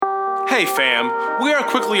Hey fam, we are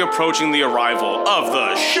quickly approaching the arrival of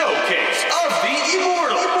the Showcase of the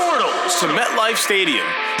Immortals to MetLife Stadium.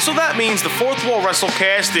 So that means the Fourth Wall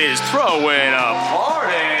WrestleCast is throwing a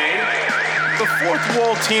party. The Fourth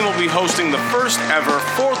Wall team will be hosting the first ever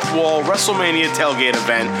Fourth Wall WrestleMania tailgate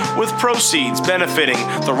event with proceeds benefiting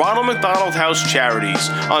the Ronald McDonald House Charities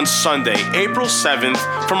on Sunday, April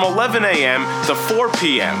 7th from 11 a.m. to 4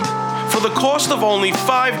 p.m. For the cost of only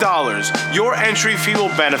 $5, your entry fee will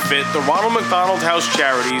benefit the Ronald McDonald House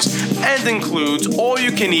Charities and includes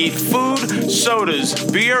all-you-can-eat food, sodas,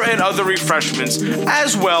 beer, and other refreshments,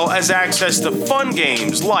 as well as access to fun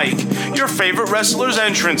games like your favorite wrestler's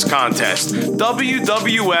entrance contest,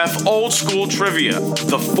 WWF Old School Trivia,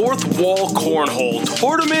 the Fourth Wall Cornhole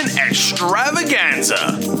Tournament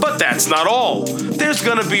Extravaganza. But that's not all. There's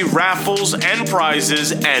gonna be raffles and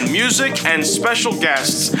prizes and music and special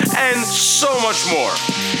guests and so much more.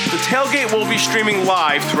 The tailgate will be streaming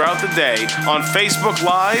live throughout the day on Facebook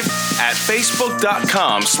Live at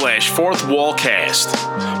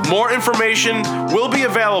facebook.com/fourthwallcast. More information will be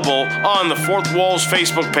available on the Fourth Wall's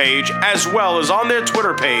Facebook page as well as on their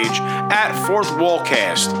Twitter page at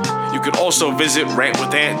fourthwallcast. You can also visit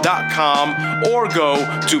rantwithant.com or go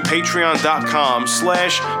to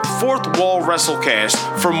patreon.com/fourthwallwrestlecast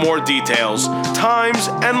for more details, times,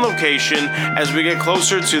 and location as we get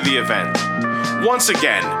closer to the event. Once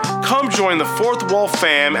again, come join the Fourth Wall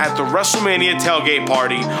fam at the WrestleMania tailgate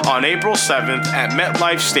party on April 7th at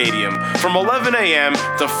MetLife Stadium from 11 a.m.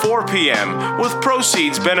 to 4 p.m. with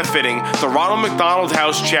proceeds benefiting the Ronald McDonald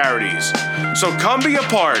House Charities. So come be a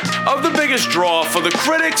part of the biggest draw for the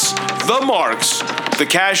critics, the marks, the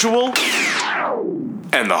casual,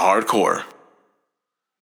 and the hardcore.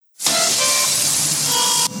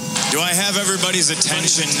 Do I have everybody's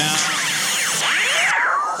attention now?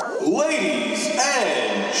 Ladies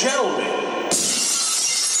and gentlemen,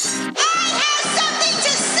 I have something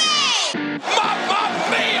to say! Mamma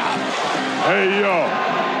Mia! Hey, yo.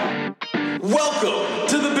 Welcome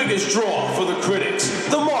to the biggest draw for the critics,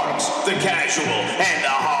 the marks, the casual, and the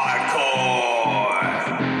hardcore.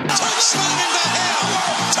 Touch slam him to hell!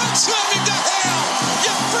 Touch slam him to hell!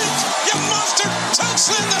 You freak! You monster! Touch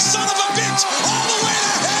slam the son of a bitch! All the way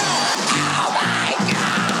to hell! Oh my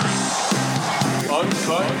God!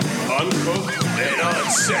 Uncut, uncooked, and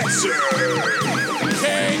uncensored.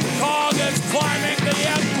 King Kong is climbing the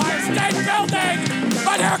Empire State Building,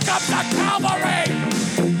 but here comes the cavalry!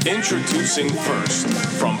 Introducing first,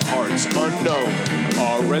 from parts unknown,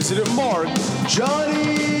 our resident mark,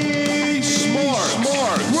 Johnny Smart.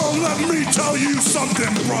 Well, let me tell you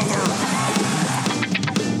something, brother.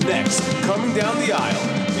 Next, coming down the aisle,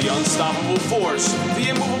 the unstoppable force, the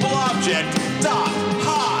immovable object, Doc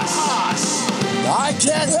Haas. I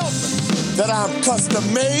can't help it that I'm custom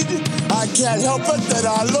made. I can't help it that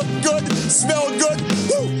I look good, smell good,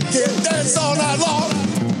 can't dance all night long.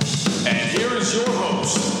 And here is your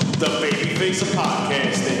host, the babyface of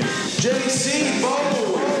podcasting, JC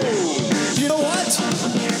Bones. You know what?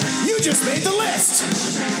 You just made the list!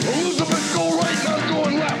 Elizabeth, go right, not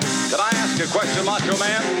going left. Can I ask a question, Macho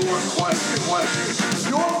Man? Question.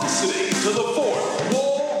 You're listening to the Fourth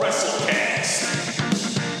Wall WrestleCast.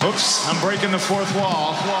 Oops, I'm breaking the fourth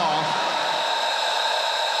wall.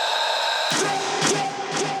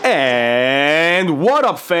 And what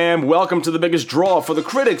up, fam? Welcome to the biggest draw for the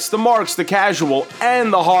critics, the marks, the casual,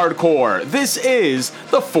 and the hardcore. This is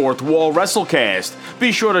the Fourth Wall WrestleCast.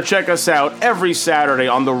 Be sure to check us out every Saturday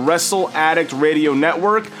on the Wrestle Addict Radio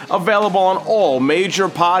Network, available on all major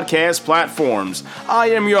podcast platforms. I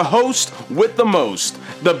am your host with the most,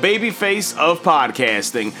 the babyface of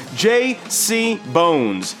podcasting, JC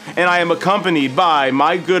Bones, and I am accompanied by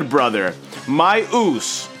my good brother, my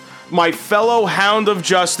oos, my fellow hound of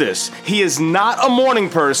justice. He is not a morning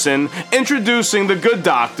person. Introducing the good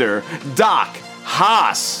doctor, Doc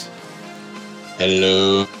Haas.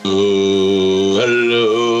 Hello.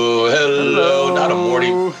 Not a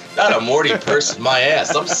morning person, my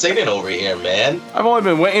ass. I'm singing over here, man. I've only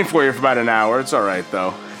been waiting for you for about an hour. It's all right,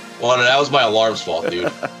 though. Well, that was my alarm's fault, dude.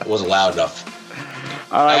 It wasn't loud enough.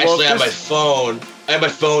 I actually had my phone. I had my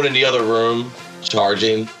phone in the other room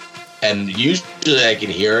charging. And usually I can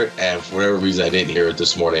hear it, and for whatever reason I didn't hear it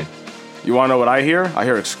this morning. You want to know what I hear? I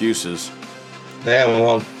hear excuses. Yeah,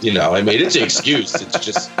 well, it's an excuse. It's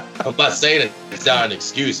just, I'm not saying it's not an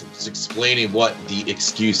excuse. I'm just explaining what the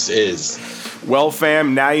excuse is. Well,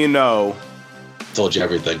 fam, now you know. Told you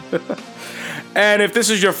everything. And if this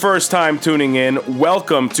is your first time tuning in,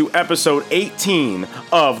 welcome to episode 18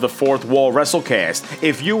 of the Fourth Wall WrestleCast.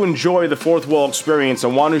 If you enjoy the Fourth Wall experience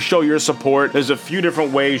and want to show your support, there's a few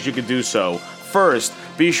different ways you could do so. first,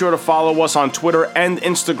 be sure to follow us on Twitter and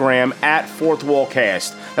Instagram at Fourth Wall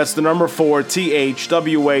Cast. That's the number 4,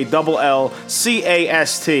 THWALLCAST.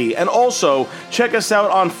 And also, check us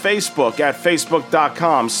out on Facebook at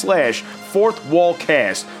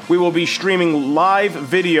facebook.com/FourthWallCast. We will be streaming live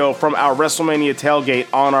video from our WrestleMania tailgate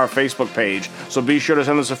on our Facebook page, so be sure to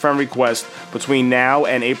send us a friend request between now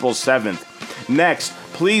and April 7th. Next,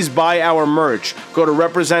 please buy our merch. Go to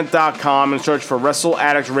represent.com and search for Wrestle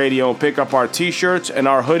Addict Radio and pick up our t-shirts and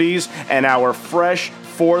our hoodies and our fresh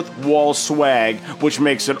Fourth Wall swag, which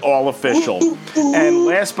makes it all official. And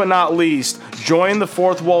last but not least, join the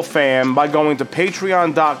Fourth Wall fam by going to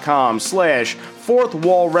patreon.com/Fourth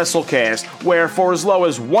Wall WrestleCast, where for as low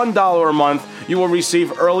as $1 a month, you will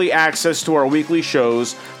receive early access to our weekly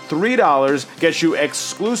shows. $3 gets you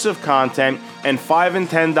exclusive content, and $5 and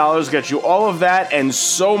 $10 gets you all of that and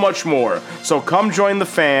so much more. So come join the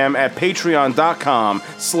fam at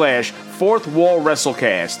patreon.com/Fourth Wall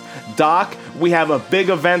WrestleCast. Doc, we have a big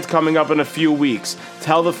event coming up in a few weeks.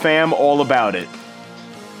 Tell the fam all about it.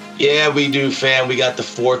 Yeah, we do, fam. We got the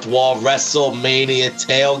Fourth Wall WrestleMania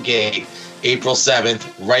tailgate, April 7th,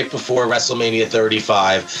 right before WrestleMania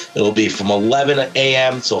 35. It'll be from 11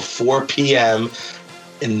 a.m. till 4 p.m.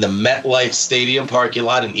 in the MetLife Stadium parking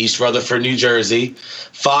lot in East Rutherford, New Jersey.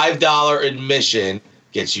 $5 admission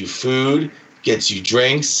gets you food, gets you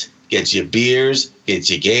drinks, gets you beers, gets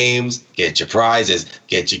you games, gets you prizes,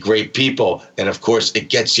 gets you great people, and of course, it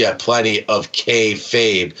gets you plenty of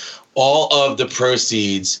kayfabe. All of the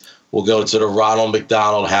proceeds will go to the Ronald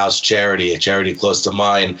McDonald House charity, a charity close to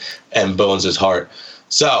mine and Bones' heart.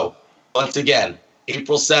 So, once again,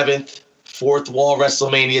 April 7th, Fourth Wall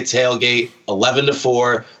WrestleMania tailgate, 11 to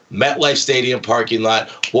 4, MetLife Stadium parking lot.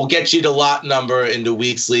 We'll get you the lot number in the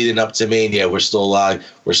weeks leading up to Mania. We're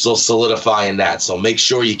still solidifying that. So make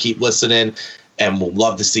sure you keep listening, and we'll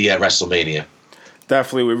love to see you at WrestleMania.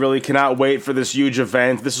 Definitely. We really cannot wait for this huge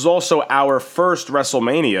event. This is also our first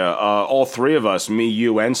WrestleMania, all three of us, me,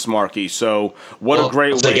 you, and Smarky. So what a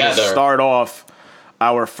great way to start off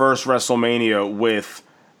our first WrestleMania with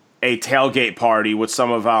a tailgate party with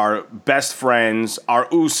some of our best friends, our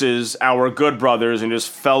ooses, our good brothers, and just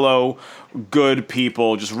fellow good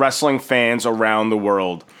people, just wrestling fans around the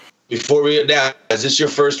world. Before we get down, is this your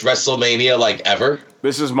first WrestleMania, like, ever?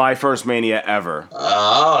 This is my first Mania ever.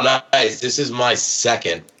 Oh, nice. This is my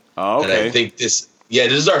second. Oh, okay. And I think this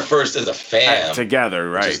is our first as a fam. Together,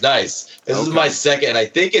 right. Which is nice. This is my second. I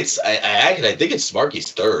think it's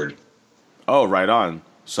Smarky's third. Oh, right on.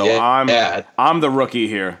 So I'm the rookie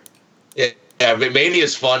here. Yeah, Mania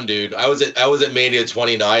is fun, dude. I was at Mania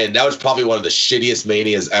 29, and that was probably one of the shittiest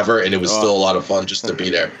Manias ever, and it was still a lot of fun just to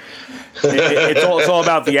be there. It's all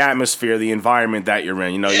about the atmosphere, the environment that you're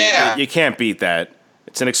in. You know, you can't beat that.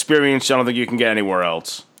 It's an experience I don't think you can get anywhere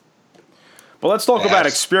else. But let's talk about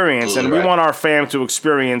experience, and we want our fam to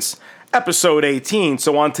experience episode 18.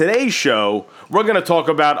 So on today's show, we're going to talk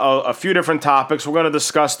about a few different topics. We're going to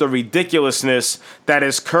discuss the ridiculousness that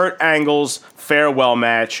is Kurt Angle's farewell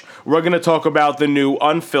match. We're going to talk about the new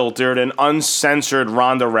unfiltered and uncensored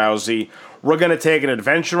Ronda Rousey. We're going to take an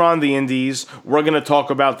adventure on the indies. We're going to talk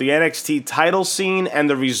about the NXT title scene and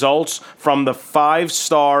the results from the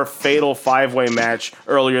 5-star Fatal 5-Way match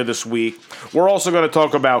earlier this week. We're also going to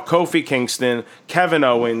talk about Kofi Kingston, Kevin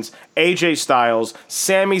Owens, AJ Styles,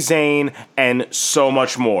 Sami Zayn, and so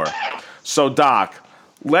much more. So, Doc,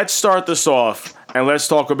 let's start this off, and let's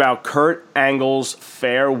talk about Kurt Angle's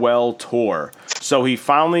farewell tour. So he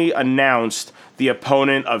finally announced the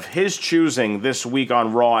opponent of his choosing this week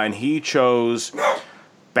on Raw, and he chose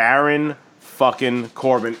Baron fucking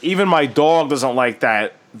Corbin. Even my dog doesn't like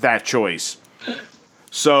that choice.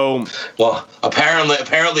 So, well,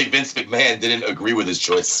 apparently Vince McMahon didn't agree with his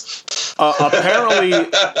choice. Apparently,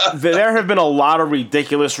 there have been a lot of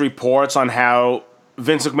ridiculous reports on how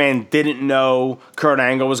Vince McMahon didn't know Kurt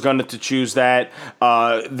Angle was going to choose that.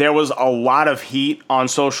 There was a lot of heat on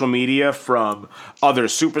social media from other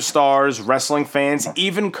superstars, wrestling fans.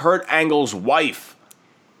 Even Kurt Angle's wife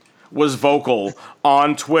was vocal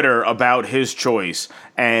on Twitter about his choice.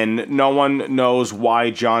 And no one knows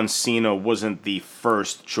why John Cena wasn't the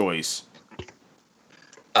first choice.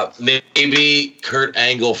 Maybe Kurt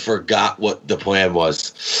Angle forgot what the plan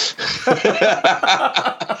was.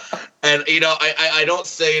 And, you know, I don't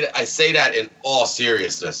say that. I say that in all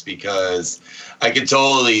seriousness because I can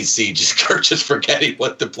totally see Kurt just forgetting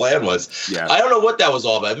what the plan was. Yeah. I don't know what that was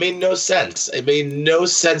all about. It made no sense. It made no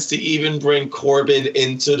sense to even bring Corbin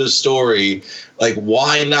into the story. Like,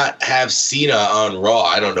 why not have Cena on Raw?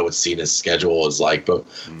 I don't know what Cena's schedule is like, but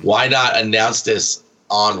why not announce this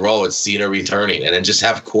on Raw with Cena returning and then just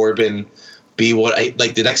have Corbin be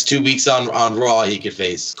like the next 2 weeks on Raw, he could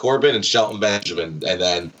face Corbin and Shelton Benjamin, and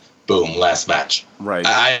then boom, last match. Right.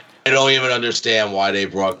 I don't even understand why they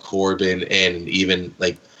brought Corbin in. Even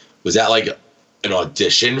like, was that like an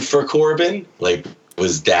audition for Corbin? Like,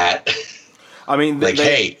 was that? I mean, like,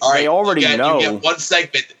 hey, all right, they already know. You get one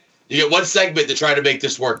segment. You get one segment to try to make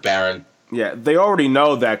this work, Baron. Yeah, they already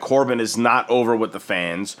know that Corbin is not over with the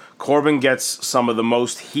fans. Corbin gets some of the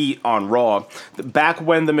most heat on Raw. Back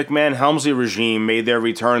when the McMahon-Helmsley regime made their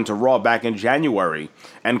return to Raw back in January,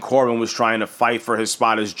 and Corbin was trying to fight for his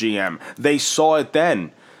spot as GM, they saw it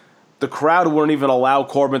then. The crowd wouldn't even allow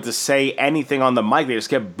Corbin to say anything on the mic. They just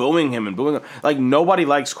kept booing him and booing him. Like, nobody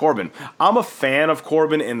likes Corbin. I'm a fan of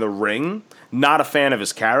Corbin in the ring, not a fan of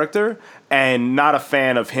his character, and not a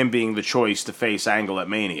fan of him being the choice to face Angle at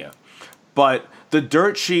Mania. But the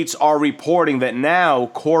dirt sheets are reporting that now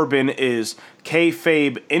Corbin is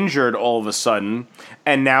kayfabe injured all of a sudden,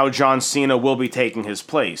 and now John Cena will be taking his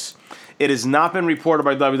place. It has not been reported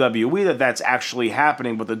by WWE that that's actually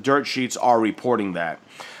happening, but the dirt sheets are reporting that.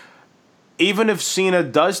 Even if Cena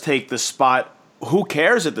does take the spot, who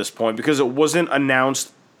cares at this point? Because it wasn't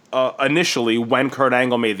announced initially when Kurt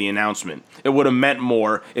Angle made the announcement. It would have meant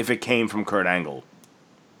more if it came from Kurt Angle.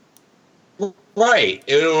 Right.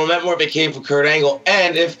 It would have meant more if it came from Kurt Angle,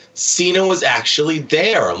 and if Cena was actually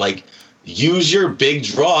there. Like, use your big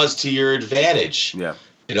draws to your advantage. Yeah.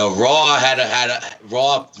 You know, Raw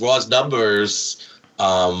Raw's numbers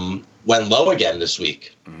went low again this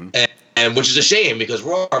week, and which is a shame because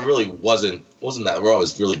Raw really wasn't that Raw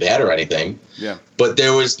was really bad or anything. Yeah. But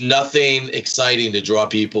there was nothing exciting to draw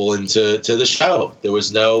people into the show.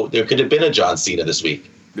 There could have been a John Cena this week.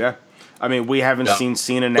 Yeah. I mean, we haven't seen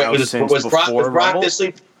Cena now since before Brock this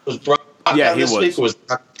week? Was Brock on this week?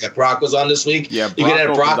 Brock was on this week? Yeah, you could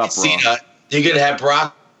have Brock and Cena. You could have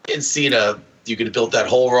Brock and Cena. You could have built that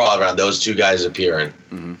whole Raw around those two guys appearing.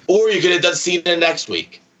 Mm-hmm. Or you could have done Cena next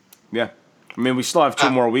week. Yeah. I mean, we still have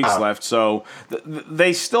 2 more weeks left, so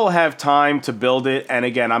they still have time to build it. And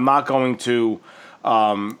again, I'm not going to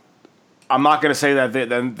say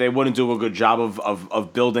that they wouldn't do a good job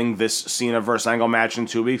of building this Cena versus Angle match in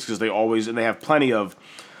 2 weeks because they have plenty of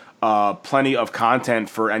content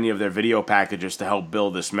for any of their video packages to help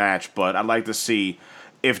build this match. But I'd like to see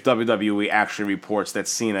if WWE actually reports that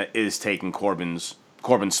Cena is taking Corbin's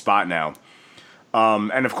spot now.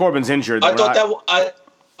 And if Corbin's injured, I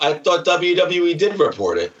thought WWE did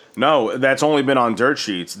report it. No, that's only been on dirt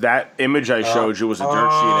sheets. That image I showed you was a dirt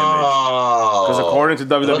sheet image. Because according to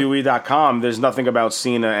WWE.com, there's nothing about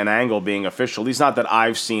Cena and Angle being official. At least not that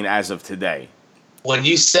I've seen as of today. When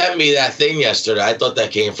you sent me that thing yesterday, I thought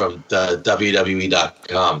that came from the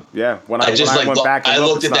WWE.com. Yeah, when I went back and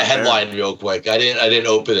looked at the headline real quick. I didn't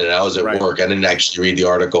open it. I was at work. I didn't actually read the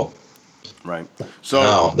article. Right.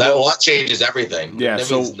 So that changes everything. Yeah. That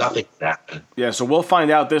means nothing can happen. Yeah. So we'll find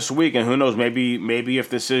out this week, and who knows? Maybe if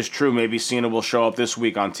this is true, maybe Cena will show up this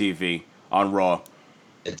week on TV on Raw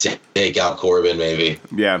and take out Corbin, maybe.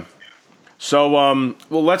 Yeah. So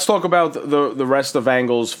well, let's talk about the rest of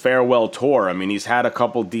Angle's farewell tour. I mean, he's had a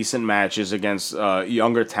couple decent matches against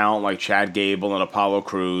younger talent like Chad Gable and Apollo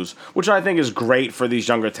Crews, which I think is great for these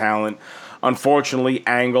younger talent. Unfortunately,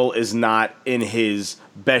 Angle is not in his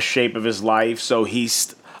best shape of his life, so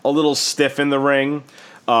he's a little stiff in the ring.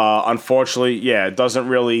 Unfortunately, it doesn't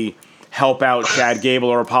really help out Chad Gable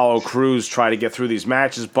or Apollo Crews try to get through these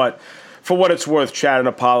matches, but for what it's worth, Chad and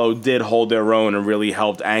Apollo did hold their own and really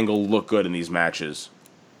helped Angle look good in these matches.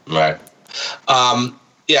 Right.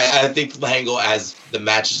 I think Angle, as the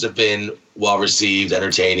matches have been well received,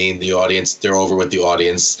 entertaining, the audience, they're over with the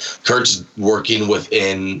audience. Kurt's working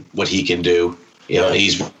within what he can do. You know,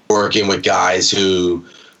 he's working with guys who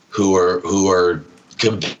are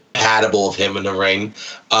compatible with him in the ring.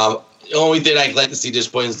 The only thing I'd like to see at this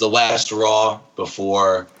point is the last Raw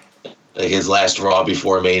before his last Raw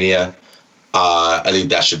before Mania. I think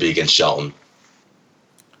that should be against Shelton.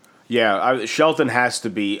 Yeah, Shelton has to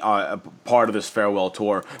be a part of this farewell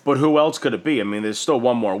tour. But who else could it be? I mean, there's still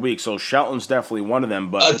 1 more week, so Shelton's definitely one of them.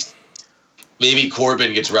 But maybe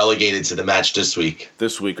Corbin gets relegated to the match this week.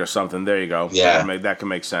 This week or something. There you go. Yeah. That can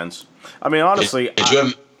make sense. I mean, honestly...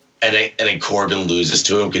 and then Corbin loses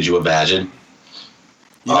to him. Could you imagine?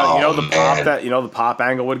 You know the pop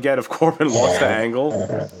Angle would get if Corbin lost to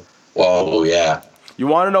Angle? Oh, yeah. You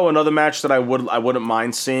want to know another match that I wouldn't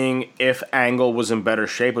mind seeing if Angle was in better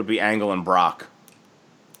shape would be Angle and Brock.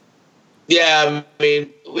 Yeah, I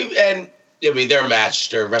mean, their match,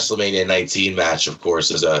 their WrestleMania 19 match, of course,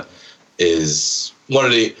 is one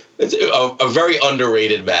of a very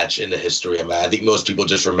underrated match in the history of match. I think most people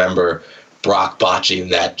just remember Brock botching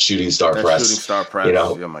that shooting star press. Shooting star press. You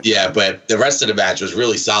know, but the rest of the match was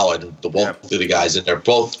really solid. Both of the guys, and they're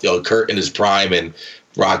both, Kurt in his prime and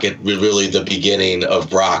Brock at really the beginning of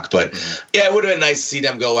Brock. But yeah, it would have been nice to see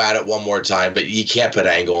them go at it one more time. But you can't put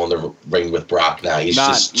Angle in the ring with Brock now. He's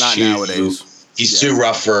not nowadays. He's too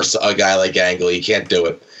rough for a guy like Angle. You can't do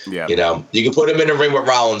it. Yeah. You know, you can put him in the ring with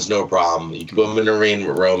Rollins, no problem. You can put him in the ring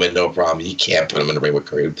with Roman, no problem. You can't put him in the ring with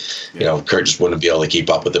Kurt. You know, Kurt just wouldn't be able to keep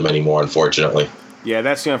up with him anymore, unfortunately. Yeah,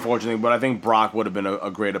 that's the unfortunate thing. But I think Brock would have been a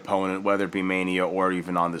great opponent, whether it be Mania or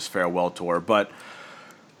even on this farewell tour. But,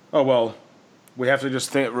 oh, well, we have to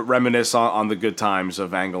just reminisce on the good times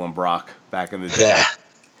of Angle and Brock back in the day.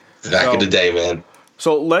 Yeah, back in the day, man.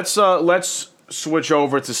 So let's switch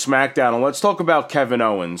over to SmackDown, and let's talk about Kevin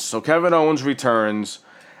Owens. So Kevin Owens returns,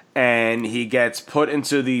 and he gets put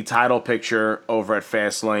into the title picture over at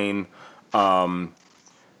Fastlane,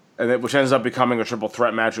 which ends up becoming a triple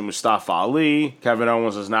threat match with Mustafa Ali. Kevin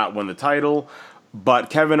Owens does not win the title, but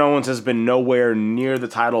Kevin Owens has been nowhere near the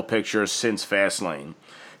title picture since Fastlane.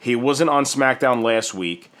 He wasn't on SmackDown last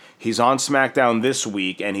week. He's on SmackDown this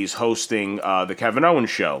week, and he's hosting the Kevin Owens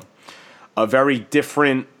show. A very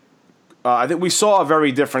different... I think we saw a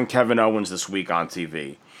very different Kevin Owens this week on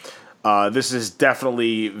TV. This is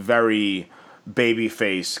definitely very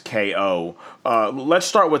babyface KO. Let's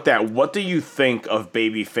start with that. What do you think of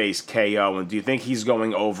babyface KO, and do you think he's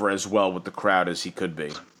going over as well with the crowd as he could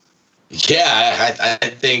be? Yeah, I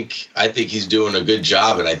think he's doing a good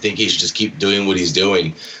job, and I think he should just keep doing what he's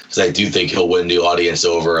doing, because I do think he'll win the audience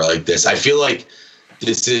over like this. I feel like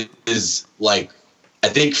this is like, I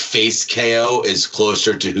think face KO is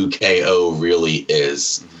closer to who KO really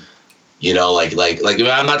is. Mm-hmm. You know, like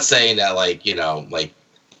I'm not saying that like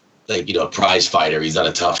prize fighter, he's not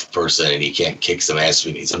a tough person and he can't kick some ass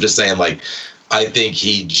with me. So I'm just saying, like, I think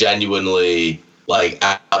he genuinely, like,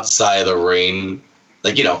 outside of the ring,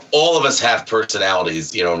 like, all of us have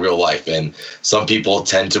personalities, in real life, and some people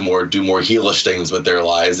tend to do more heelish things with their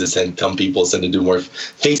lives, and some people tend to do more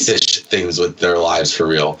face-ish things with their lives for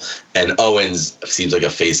real. And Owens seems like a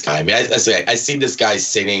face guy. I mean, I see this guy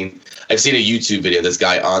singing. I've seen a YouTube video. This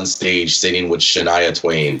guy on stage singing with Shania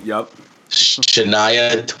Twain. Yep.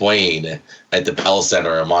 Shania Twain at the Bell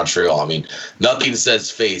Center in Montreal. I mean, nothing says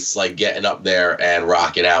face like getting up there and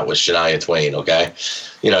rocking out with Shania Twain. Okay,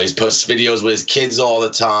 he's posting videos with his kids all the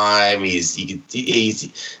time. He's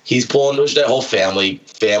pulling that whole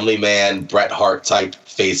family man, Bret Hart type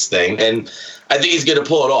face thing, and I think he's gonna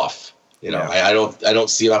pull it off. I don't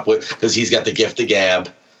see him up with, because he's got the gift of gab.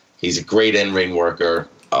 He's a great in-ring worker.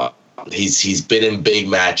 He's been in big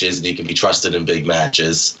matches, and he can be trusted in big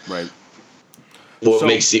matches. Right. What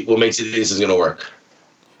makes you think this is going to work?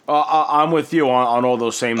 I'm with you on all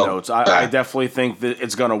those same notes. I definitely think that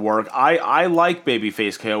it's going to work. I like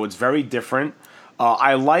babyface KO. It's very different.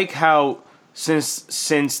 I like how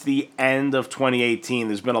since the end of 2018,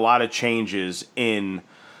 there's been a lot of changes in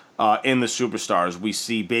the superstars. We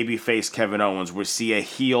see babyface Kevin Owens. We see a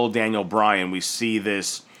heel Daniel Bryan. We see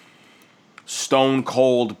this Stone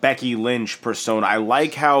Cold Becky Lynch persona. I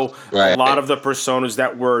like how a lot of the personas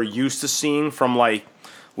that we're used to seeing from, like,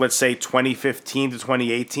 let's say 2015 to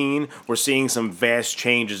 2018, we're seeing some vast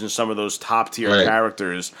changes in some of those top tier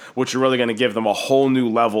characters, which are really going to give them a whole new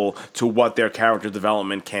level to what their character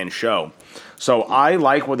development can show. So I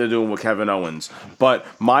like what they're doing with Kevin Owens, but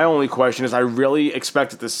my only question is, I really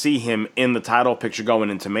expected to see him in the title picture going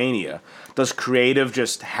into Mania. Does creative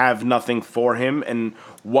just have nothing for him? And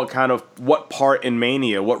what part in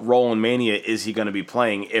Mania, what role in Mania is he going to be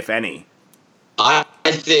playing, if any? I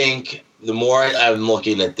think the more I'm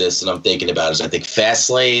looking at this and I'm thinking about it, is I think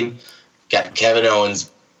Fastlane got Kevin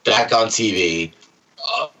Owens back on TV,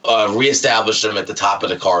 reestablished him at the top of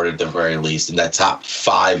the card at the very least, in that top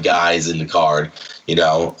 5 guys in the card. It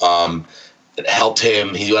helped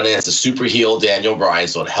him. He went against a super heel Daniel Bryan,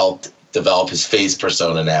 so it helped develop his face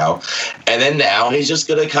persona now. And then now he's just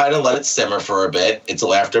going to kind of let it simmer for a bit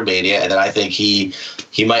until after Mania, and then I think he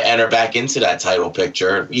might enter back into that title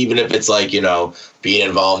picture, even if it's like, being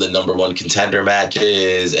involved in number 1 contender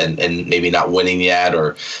matches and maybe not winning yet,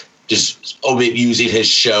 or just using his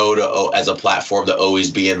show as a platform to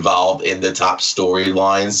always be involved in the top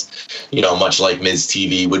storylines, much like Miz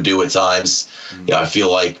TV would do at times. Mm-hmm. I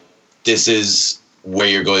feel like this is where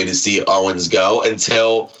you're going to see Owens go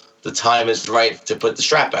until the time is right to put the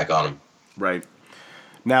strap back on him. Right.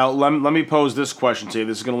 Now, let me pose this question to you.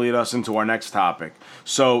 This is going to lead us into our next topic.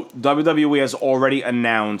 So, WWE has already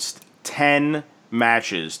announced 10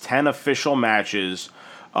 matches, 10 official matches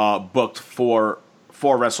booked for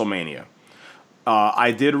WrestleMania.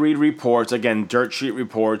 I did read reports, again, dirt sheet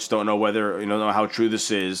reports, don't know whether, know how true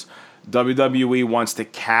this is, WWE wants to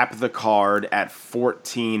cap the card at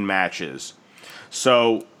 14 matches.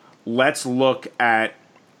 So let's look at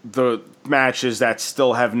the matches that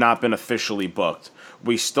still have not been officially booked.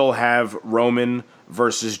 We still have Roman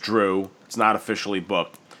versus Drew. It's not officially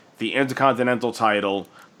booked. The Intercontinental title,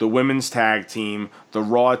 the Women's Tag Team, the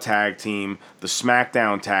Raw Tag Team, the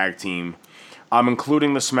SmackDown Tag Team. I'm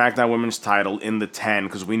including the SmackDown Women's title in the 10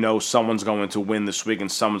 because we know someone's going to win this week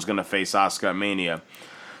and someone's going to face Asuka at Mania.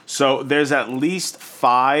 So there's at least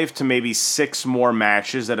 5 to maybe 6 more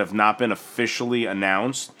matches that have not been officially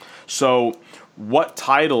announced. So what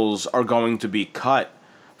titles are going to be cut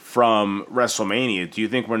from WrestleMania? Do you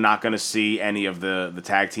think we're not going to see any of the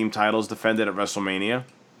tag team titles defended at WrestleMania?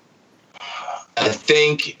 I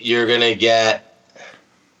think you're going to get...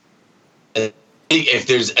 if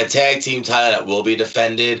there's a tag team title that will be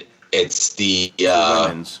defended, it's the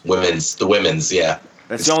women's, yeah.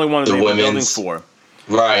 That's the only one that they've been building for.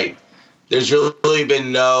 Right. There's really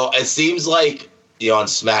been no... It seems like, on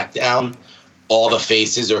SmackDown, all the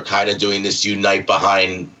faces are kind of doing this unite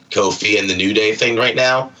behind Kofi and the New Day thing right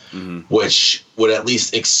now, which would at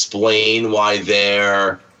least explain why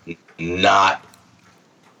they're not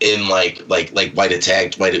in why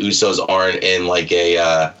the Usos aren't in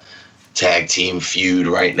a tag team feud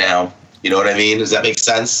right now. You know what I mean? Does that make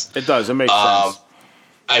sense? It does. It makes sense.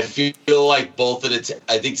 I feel like both of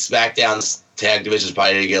I think SmackDown's tag division is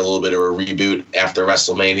probably going to get a little bit of a reboot after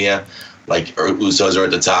WrestleMania. Usos are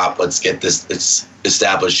at the top. Let's get this. Let's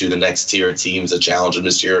establish who the next tier of teams that challenge them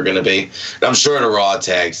this year are going to be. And I'm sure the Raw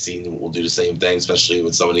tag scene will do the same thing, especially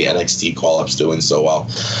with some of the NXT call-ups doing so well.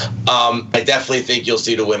 I definitely think you'll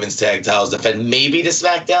see the women's tag titles defend. Maybe the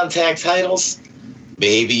SmackDown tag titles.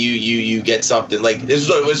 Maybe you get something like this.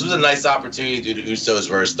 Was a nice opportunity to do the Usos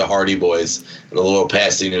versus the Hardy Boys and a little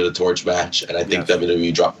passing of the torch match. And I think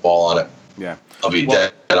WWE dropped the ball on it. Yeah, I'll be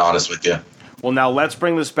dead honest with you. Well, now let's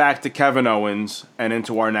bring this back to Kevin Owens and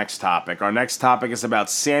into our next topic. Our next topic is about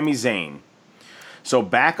Sami Zayn. So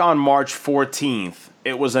back on March 14th,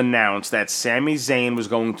 it was announced that Sami Zayn was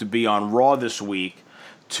going to be on Raw this week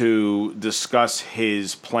to discuss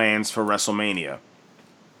his plans for WrestleMania.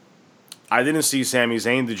 I didn't see Sami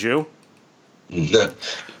Zayn, did you?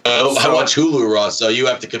 I watch Hulu Raw, so you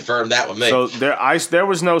have to confirm that with me. So there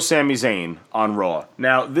was no Sami Zayn on Raw.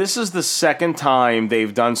 Now, this is the second time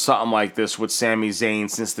they've done something like this with Sami Zayn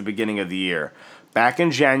since the beginning of the year. Back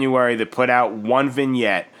in January, they put out one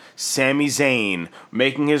vignette, Sami Zayn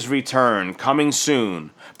making his return, coming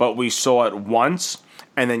soon. But we saw it once,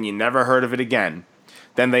 and then you never heard of it again.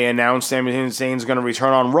 Then they announced Sami Zayn's going to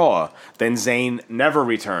return on Raw. Then Zayn never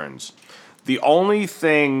returns. The only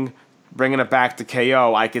thing... bringing it back to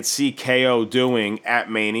KO, I could see KO doing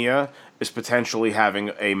at Mania is potentially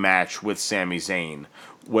having a match with Sami Zayn,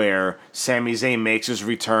 where Sami Zayn makes his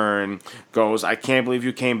return, goes, I can't believe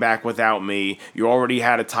you came back without me. You already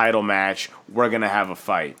had a title match. We're going to have a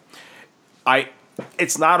fight.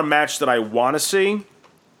 It's not a match that I want to see.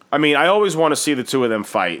 I mean, I always want to see the two of them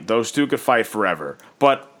fight. Those two could fight forever.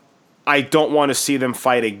 But I don't want to see them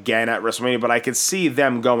fight again at WrestleMania, but I could see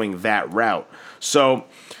them going that route. So...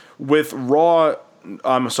 with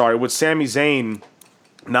Sami Zayn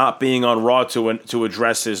not being on Raw to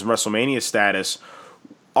address his WrestleMania status,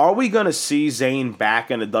 are we going to see Zayn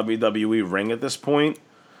back in the WWE ring at this point?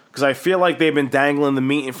 Because I feel like they've been dangling the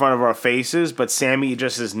meat in front of our faces, but Sami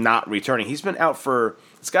just is not returning. He's been out for,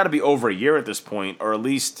 it's got to be over a year at this point, or at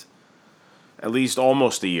least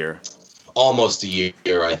almost a year. Almost a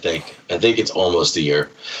year, I think. I think it's almost a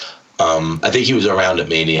year. I think he was around at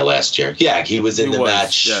Mania last year. Yeah, he was in the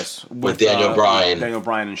match with Daniel Bryan. Daniel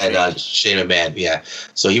Bryan and Shane. Shane McMahon, yeah.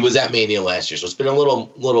 So he was at Mania last year. So it's been a little,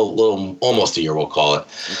 almost a year, we'll call it.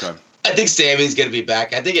 Okay. I think Sami's going to be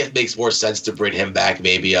back. I think it makes more sense to bring him back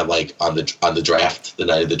maybe on the draft, the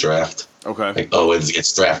night of the draft. Okay. Like Owens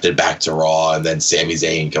gets drafted back to Raw, and then Sami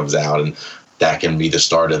Zayn comes out, and that can be the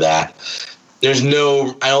start of that. I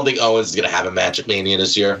don't think Owens is going to have a match at Mania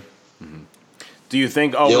this year. Do you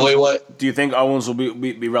think Owens will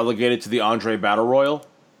be relegated to the Andre Battle Royal?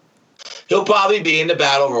 He'll probably be in the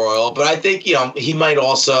Battle Royal, but I think he might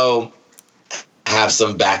also have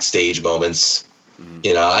some backstage moments.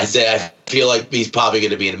 Mm-hmm. I feel like he's probably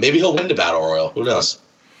going to be in. Maybe he'll win the Battle Royal. Who knows?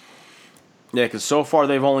 Yeah, because so far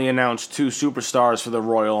they've only announced 2 superstars for the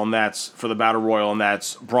Royal, and that's for the Battle Royal, and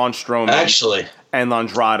that's Braun Strowman and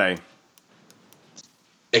Andrade.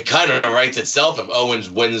 It kind of writes itself if Owens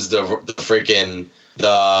wins the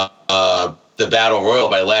Battle Royal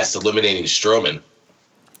by last eliminating Strowman.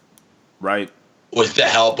 Right. With the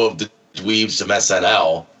help of the dweebs from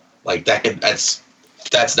SNL. Like that's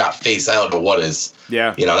not face. I don't know what is.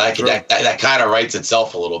 Yeah. That kind of writes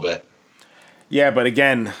itself a little bit. Yeah, but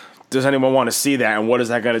again, does anyone want to see that? And what is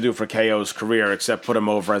that going to do for KO's career except put him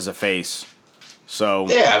over as a face? So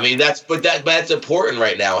yeah, I mean that's important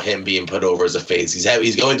right now. Him being put over as a face,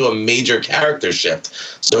 he's going through a major character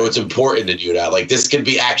shift, so it's important to do that. Like this could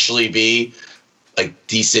actually be like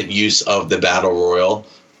decent use of the battle royal.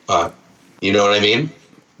 You know what I mean?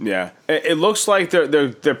 Yeah, it looks like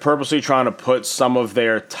they're purposely trying to put some of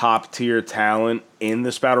their top tier talent in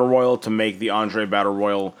this battle royal to make the Andre battle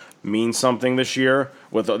royal mean something this year.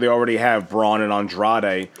 They already have Braun and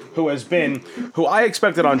Andrade, who I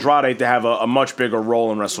expected Andrade to have a much bigger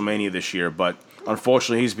role in WrestleMania this year, but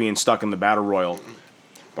unfortunately he's being stuck in the battle royal.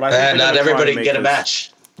 But I think not everybody can get a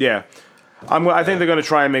match. Yeah. I think they're going to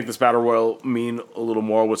try and make this battle royal mean a little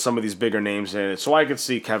more with some of these bigger names in it. So I could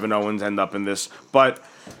see Kevin Owens end up in this. But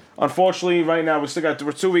unfortunately, right now, we're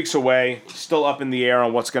 2 weeks away. Still up in the air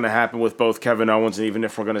on what's going to happen with both Kevin Owens and even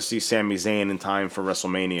if we're going to see Sami Zayn in time for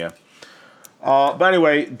WrestleMania. But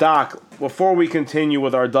anyway, Doc, before we continue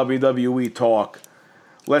with our WWE talk,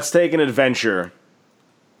 let's take an adventure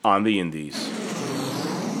on the Indies.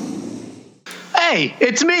 Hey,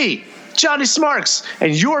 it's me, Johnny Smarks,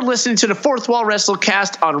 and you're listening to the Fourth Wall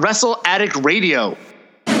WrestleCast on Wrestle Addict Radio.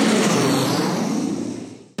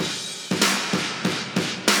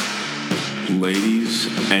 Ladies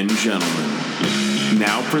and gentlemen,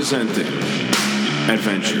 now presenting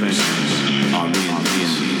Adventures on the Indies.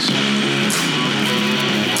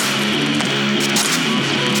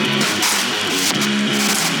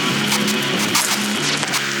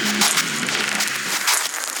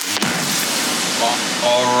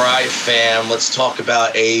 All right, fam, let's talk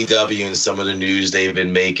about AEW and some of the news they've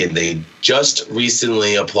been making. They just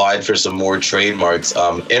recently applied for some more trademarks.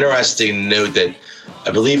 Interesting note that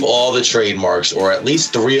I believe all the trademarks, or at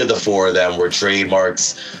least 3 of the 4 of them, were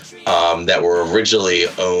trademarks that were originally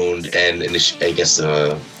owned and I guess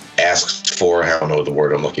asked for. I don't know what the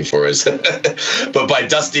word I'm looking for is, but by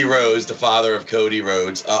Dusty Rhodes, the father of Cody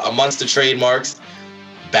Rhodes. Amongst the trademarks,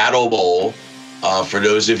 Battle Bowl. For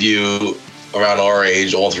those of you around our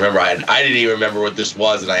age, all remember, I didn't even remember what this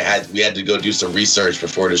was, and we had to go do some research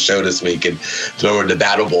before the show this week and to remember what the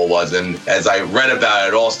Battle Bowl was. And as I read about it,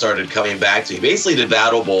 it all started coming back to me. Basically, the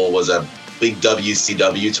Battle Bowl was a big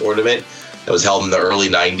WCW tournament that was held in the early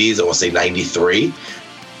 90s, I want to say 93,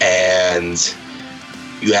 and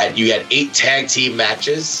you had 8 tag team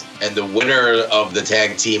matches, and the winner of the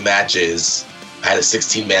tag team matches had a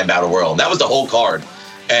 16-man battle royal, and that was the whole card.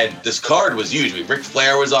 And this card was huge. I mean, Ric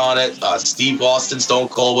Flair was on it. Steve Austin, Stone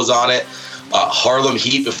Cold was on it. Harlem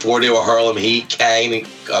Heat, before they were Harlem Heat, Kane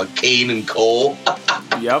and Cole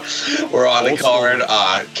yep. were on the card.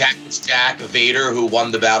 Cactus Jack, Vader, who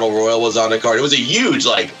won the Battle Royal, was on the card. It was a huge,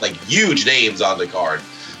 like huge names on the card.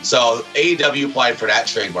 So AEW applied for that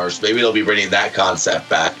trademark. So maybe they'll be bringing that concept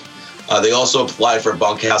back. They also applied for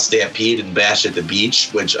Bunkhouse Stampede and Bash at the Beach,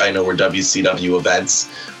 which I know were WCW events.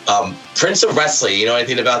 Prince of Wrestling, you know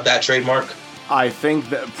anything about that trademark? I think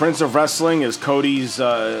that Prince of Wrestling is Cody's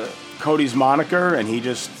moniker, and he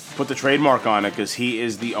just put the trademark on it because he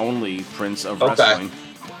is the only Prince of Wrestling.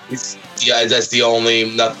 Yeah, that's the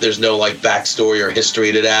only. There's no like backstory or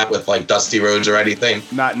history to that with like Dusty Rhodes or anything.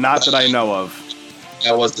 Not that I know of.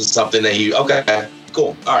 That wasn't something that he. Okay,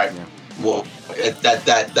 cool. All right. Yeah. Well,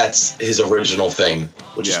 that's his original thing,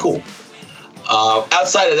 which is cool.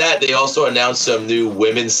 Outside of that, they also announced some new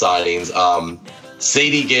women's signings.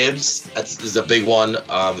 Sadie Gibbs, is a big one.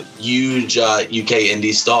 Huge UK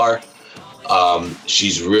indie star.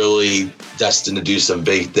 She's really destined to do some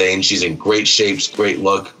big things. She's in great shape, great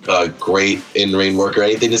look, great in-ring worker.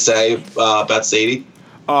 Anything to say about Sadie?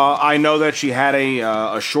 I know that she had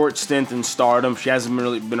a short stint in Stardom. She hasn't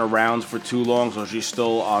really been around for too long, so she's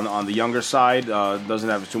still on the younger side. Doesn't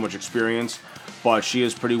have too much experience, but she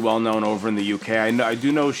is pretty well known over in the UK. I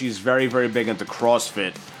do know she's very, very big into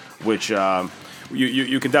CrossFit, which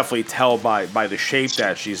you can definitely tell by the shape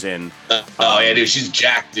that she's in. Oh yeah, dude, she's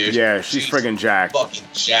jacked, dude. Yeah, she's friggin' jacked. Fucking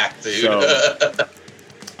jacked, dude.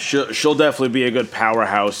 So, she'll definitely be a good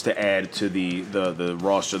powerhouse to add to the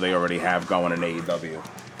roster they already have going in AEW.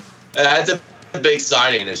 That's a big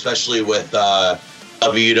signing, especially with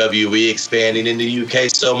WWE expanding in the UK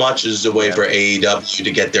so much. This is a way for AEW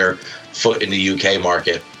to get their foot in the UK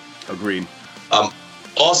market. Agreed.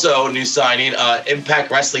 Also, new signing,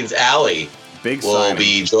 Impact Wrestling's Allie will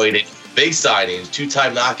be joining. Big signings,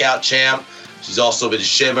 2-time knockout champ. She's also been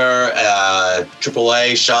Shimmer,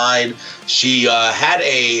 AAA, Shine. She had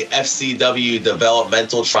a FCW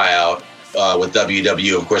developmental tryout with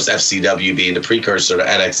WW, of course, FCW being the precursor to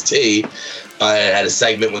NXT. had a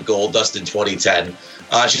segment with Goldust in 2010.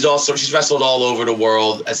 She's wrestled all over the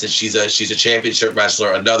world. I said she's a championship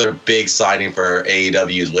wrestler. Another big signing for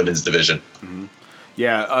AEW's women's division. Mm-hmm.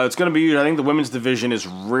 Yeah, it's going to be. I think the women's division is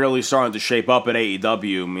really starting to shape up at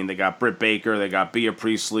AEW. I mean, they got Britt Baker, they got Bea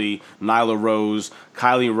Priestley, Nyla Rose,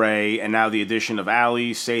 Kylie Ray, and now the addition of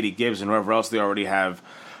Allie, Sadie Gibbs, and whoever else they already have.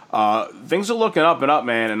 Things are looking up and up,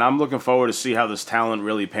 man, and I'm looking forward to see how this talent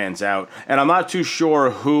really pans out. And I'm not too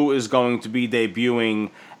sure who is going to be debuting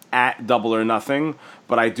at Double or Nothing,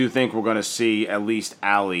 but I do think we're going to see at least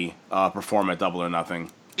Allie perform at Double or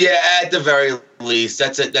Nothing. Yeah, at the very least,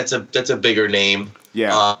 that's a bigger name.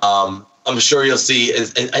 Yeah. I'm sure you'll see.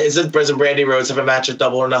 Isn't Brandy Rhodes have a match at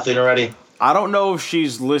Double or Nothing already? I don't know if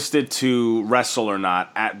she's listed to wrestle or not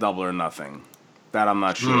at Double or Nothing. That I'm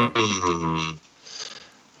not sure. Mm-hmm.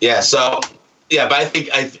 Yeah. So yeah, but I think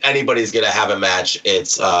anybody's gonna have a match.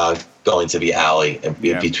 It's going to be Allie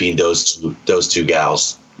between those two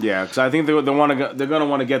gals. Yeah, because I think they're gonna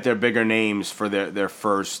want to get their bigger names for their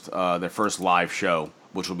first live show,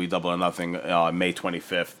 which will be Double or Nothing May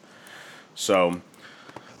 25th. So.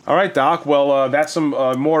 All right, Doc. Well, that's some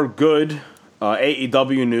more good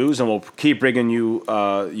AEW news, and we'll keep bringing you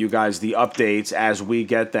guys the updates as we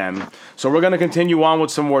get them. So we're going to continue on with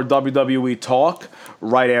some more WWE talk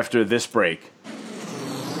right after this break.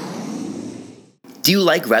 Do you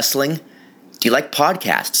like wrestling? Do you like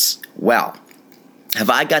podcasts? Well, have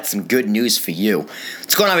I got some good news for you.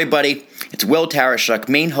 What's going on, everybody? It's Will Tarashuk,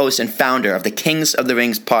 main host and founder of the Kings of the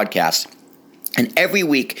Rings podcast. And every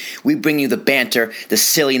week, we bring you the banter, the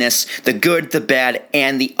silliness, the good, the bad,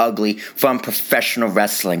 and the ugly from professional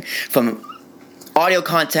wrestling. From audio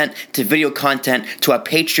content to video content to our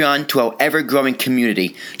Patreon to our ever-growing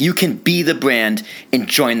community, you can be the brand and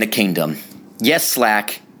join the kingdom. Yes,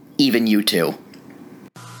 Slack, even you too.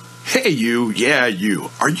 Hey you, yeah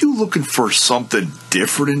you. Are you looking for something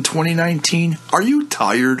different in 2019? Are you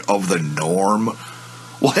tired of the norm?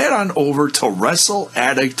 Well, head on over to Wrestle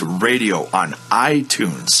Addict Radio on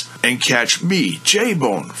iTunes and catch me,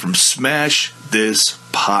 J-Bone, from Smash This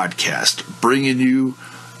Podcast, bringing you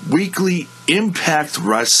weekly Impact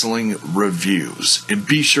Wrestling reviews. And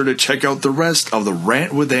be sure to check out the rest of the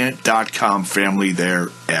rantwithant.com family there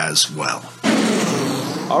as well.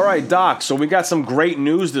 All right, Doc, so we got some great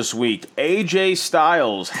news this week. AJ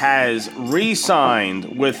Styles has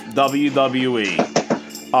re-signed with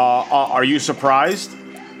WWE. Are you surprised?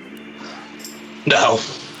 No,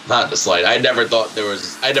 not the slight. I never thought for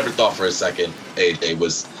a second AJ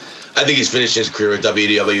was. I think he's finished his career at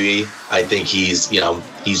WWE. I think he's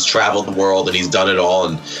traveled the world and he's done it all.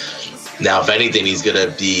 And now, if anything, he's gonna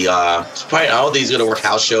be. I don't think he's gonna work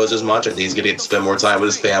house shows as much. I think he's gonna get to spend more time with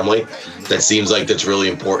his family. That seems like that's really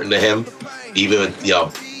important to him. Even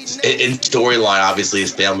in storyline, obviously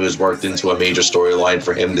his family was worked into a major storyline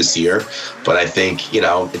for him this year. But I think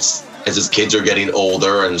it's. As his kids are getting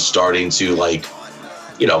older and starting to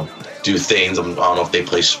do things. I don't know if they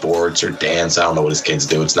play sports or dance. I don't know what his kids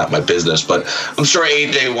do. It's not my business. But I'm sure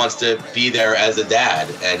AJ wants to be there as a dad.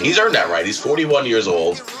 And he's earned that right. He's 41 years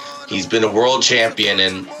old. He's been a world champion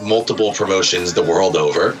in multiple promotions the world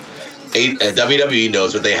over. WWE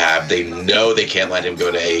knows what they have. They know they can't let him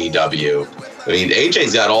go to AEW. I mean,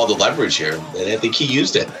 AJ's got all the leverage here. And I think he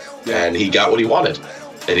used it. And he got what he wanted.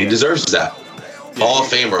 And he deserves that. Hall of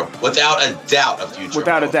Famer, without a doubt, a future.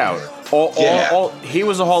 Without a doubt. He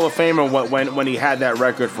was a Hall of Famer when he had that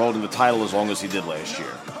record for holding the title as long as he did last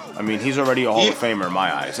year. I mean, he's already a Hall of Famer in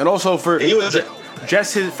my eyes. And also from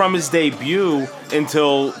his debut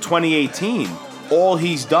until 2018, all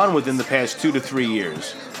he's done within the past 2 to 3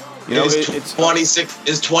 years. His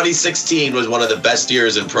 2016 was one of the best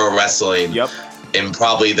years in pro wrestling. Yep. In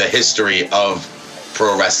probably the history of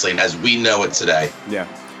pro wrestling as we know it today. Yeah.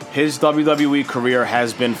 His WWE career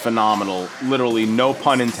has been phenomenal, literally no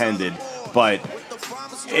pun intended, but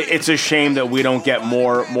it's a shame that we don't get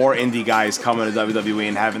more indie guys coming to WWE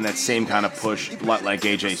and having that same kind of push like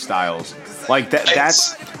AJ Styles. Like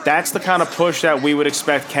that's the kind of push that we would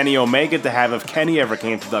expect Kenny Omega to have if Kenny ever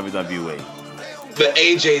came to WWE. But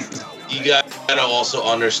AJ, you gotta also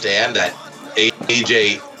understand that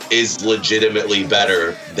AJ is legitimately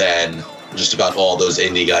better than just about all those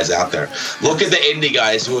indie guys out there. Look at the indie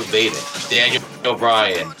guys who have made it. Daniel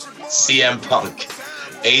Bryan, CM Punk,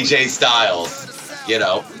 AJ Styles,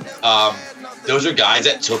 those are guys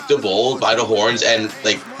that took the bull by the horns and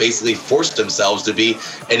basically forced themselves to be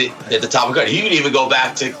at the top of the country. You can even go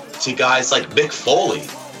back to guys like Mick Foley,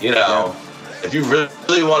 If you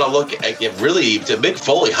really want to look at Mick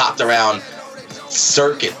Foley hopped around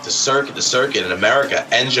circuit in America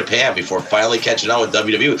and Japan before finally catching on with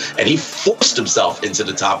WWE. And he forced himself into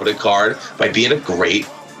the top of the card by being a great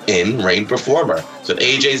in-ring performer. So what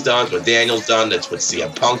AJ's done, that's what Daniel's done, that's what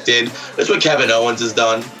CM Punk did, that's what Kevin Owens has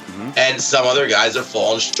done, and some other guys have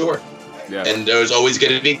fallen short. Yeah. And there's always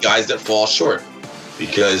going to be guys that fall short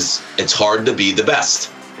because it's hard to be the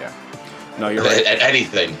best. Yeah. No, you're right. At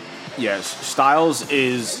anything. Yes. Styles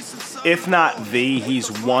is, if not he's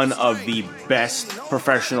one of the best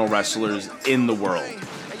professional wrestlers in the world.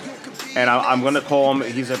 And I'm going to call him,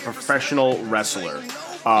 he's a professional wrestler.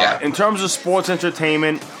 In terms of sports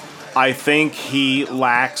entertainment, I think he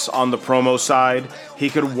lacks on the promo side. He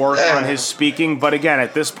could work on his speaking, but again,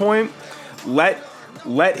 at this point, let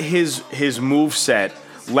his moveset,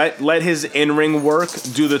 let his in-ring work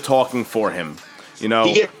do the talking for him. You know,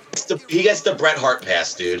 he gets the Bret Hart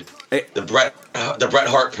pass, dude. The Bret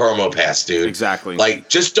Hart promo pass, dude. Exactly. Like,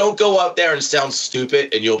 just don't go out there and sound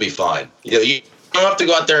stupid, and you'll be fine. You know, you don't have to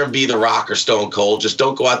go out there and be The Rock or Stone Cold. Just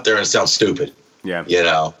don't go out there and sound stupid. Yeah. You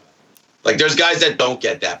know, like there's guys that don't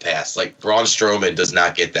get that pass. Like Braun Strowman does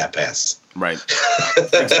not get that pass. Right.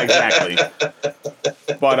 Exactly.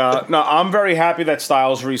 But no, I'm very happy that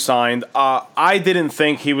Styles re-signed. I didn't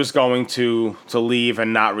think he was going to leave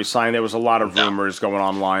and not re-sign. There was a lot of rumors going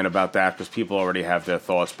online about that because people already have their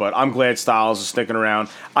thoughts. But I'm glad Styles is sticking around.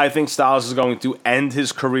 I think Styles is going to end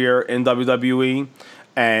his career in WWE,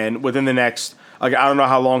 and within the next, like, I don't know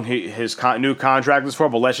how long his new contract is for,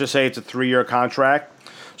 but let's just say it's a 3-year contract.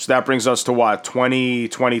 So that brings us to what,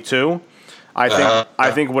 2022.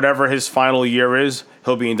 I think whatever his final year is,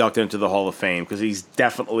 he'll be inducted into the Hall of Fame because he's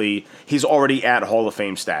already at Hall of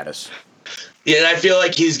Fame status. Yeah, and I feel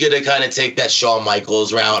like he's going to kind of take that Shawn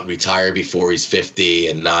Michaels route and retire before he's 50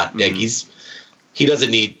 and not like he doesn't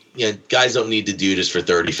need, guys don't need to do this for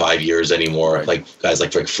 35 years anymore. Right. Like guys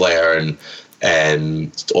like Ric Flair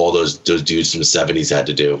and all those dudes from the 70s had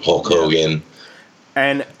to do. Hulk Hogan.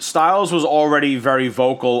 And Styles was already very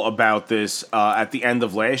vocal about this at the end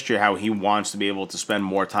of last year, how he wants to be able to spend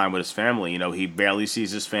more time with his family. You know, he barely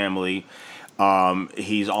sees his family.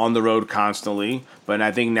 He's on the road constantly. But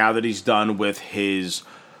I think now that he's done with his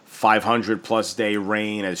 500-plus day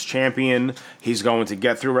reign as champion, he's going to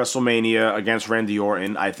get through WrestleMania against Randy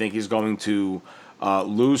Orton. I think he's going to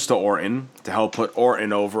lose to Orton to help put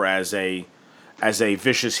Orton over as a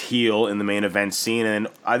vicious heel in the main event scene, and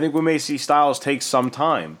I think we may see Styles take some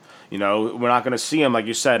time. You know, we're not going to see him, like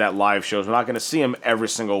you said, at live shows. We're not going to see him every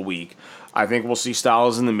single week. I think we'll see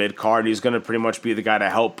Styles in the mid-card. He's going to pretty much be the guy to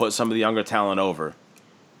help put some of the younger talent over.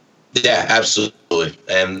 Yeah, absolutely.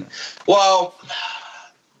 And, well,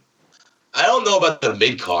 I don't know about the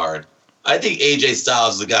mid-card. I think AJ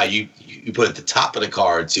Styles is the guy you put at the top of the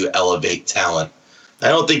card to elevate talent. I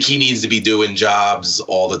don't think he needs to be doing jobs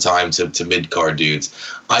all the time to mid-card dudes.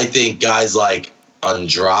 I think guys like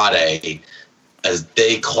Andrade, as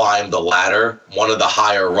they climb the ladder, one of the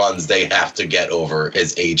higher runs they have to get over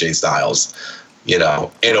is AJ Styles. You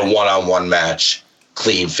know, in a one-on-one match,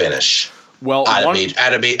 clean finish. Well, at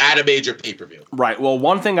a major pay-per-view. Right. Well,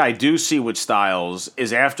 one thing I do see with Styles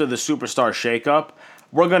is after the Superstar shakeup,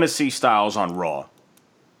 we're going to see Styles on Raw.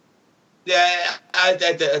 Yeah,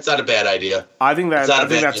 that's not a bad idea. I think that's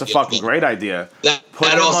a fucking great idea. That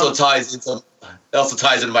also ties into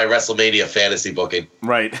my WrestleMania fantasy booking.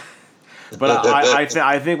 Right. But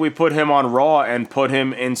I think we put him on Raw and put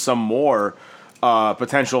him in some more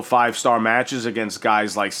potential 5-star matches against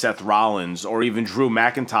guys like Seth Rollins or even Drew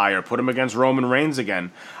McIntyre. Put him against Roman Reigns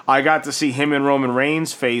again. I got to see him and Roman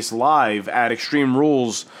Reigns face live at Extreme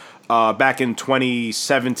Rules back in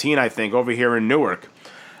 2017, I think, over here in Newark.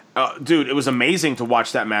 Dude, it was amazing to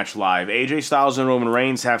watch that match live. AJ Styles and Roman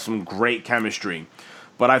Reigns have some great chemistry,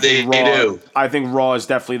 but I think Raw is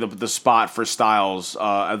definitely the spot for Styles.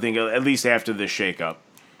 I think at least after this shakeup.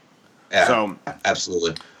 Yeah, so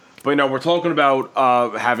absolutely. But we're talking about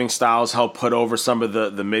having Styles help put over some of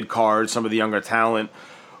the mid card, some of the younger talent.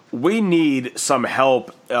 We need some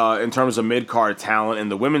help in terms of mid card talent in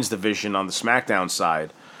the women's division on the SmackDown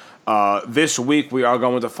side. This week, we are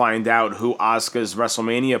going to find out who Asuka's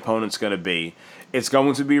WrestleMania opponent's going to be. It's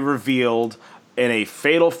going to be revealed in a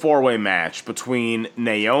fatal 4-way match between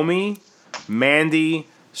Naomi, Mandy,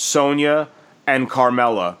 Sonya, and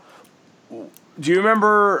Carmella. Do you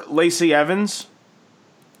remember Lacey Evans?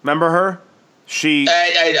 Remember her?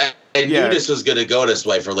 I knew this was going to go this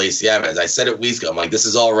way for Lacey Evans. I said it weeks ago. I'm like, this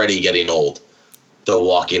is already getting old. The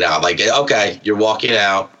walking out. Like, okay, you're walking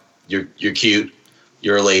out. You're cute.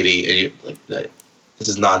 You're a lady, and this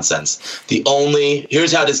is nonsense.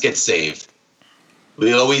 Here's how this gets saved.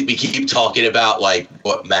 We keep talking about like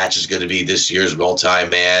what match is going to be this year's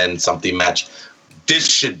Multi-Man something match. this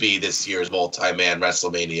should be this year's multi-man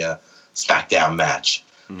WrestleMania SmackDown match.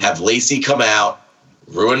 Have Lacey come out,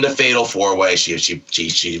 ruin the Fatal 4-Way.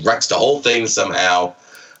 She wrecks the whole thing somehow,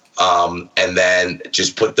 and then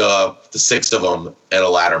just put the 6 of them in a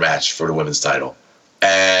ladder match for the women's title,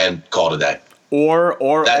 and call it a day. Or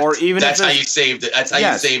even that's if how you save it. That's how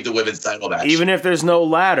you save the women's title match. Even if there's no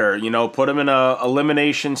ladder, put them in a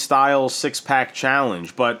elimination style 6-pack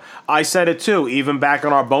challenge. But I said it too, even back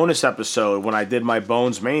on our bonus episode when I did my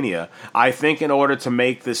Bones Mania. I think in order to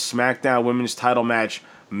make this SmackDown women's title match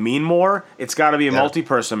mean more, it's got to be a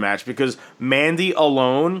multi-person match, because Mandy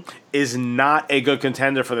alone is not a good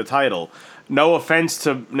contender for the title. No offense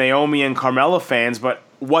to Naomi and Carmella fans, but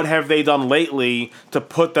what have they done lately to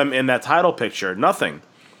put them in that title picture? Nothing.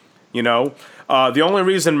 The only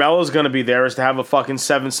reason Mella's going to be there is to have a fucking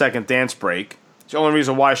 7-second dance break. It's the only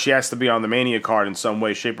reason why she has to be on the Mania card in some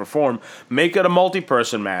way, shape, or form. Make it a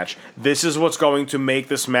multi-person match. This is what's going to make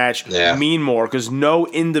this match mean more, because no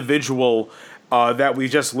individual that we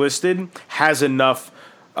just listed has enough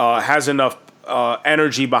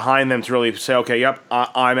energy behind them to really say, okay, yep,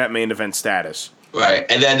 I'm at main event status. Right,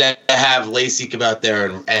 and then to have Lacey come out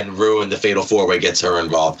there and ruin the Fatal 4-Way, gets her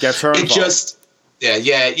involved. You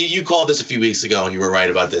called this a few weeks ago, and you were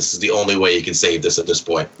right about this. This is the only way you can save this at this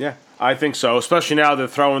point. Yeah, I think so, especially now they're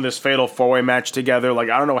throwing this Fatal 4-Way match together. Like,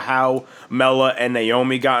 I don't know how Mella and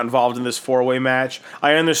Naomi got involved in this 4-Way match.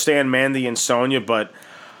 I understand Mandy and Sonya, but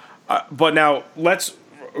now let's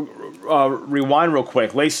rewind real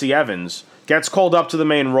quick. Lacey Evans gets called up to the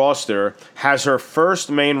main roster, has her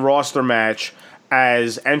first main roster match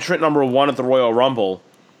as entrant number 1 at the Royal Rumble,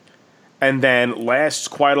 and then lasts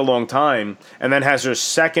quite a long time, and then has her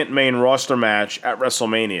second main roster match at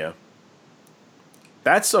WrestleMania.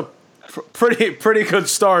 That's a pretty good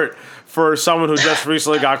start for someone who just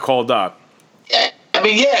recently got called up. Yeah,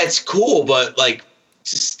 it's cool, but I'm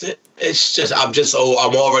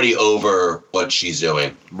already over what she's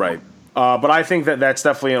doing. Right. But I think that's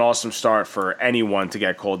definitely an awesome start for anyone to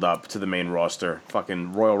get called up to the main roster.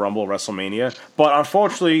 Fucking Royal Rumble, WrestleMania. But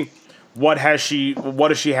unfortunately, what does she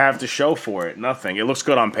have to show for it? Nothing. It looks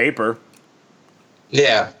good on paper.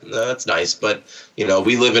 Yeah, that's nice. But,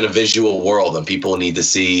 we live in a visual world, and people need to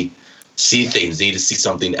see things, need to see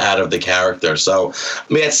something out of the character. So,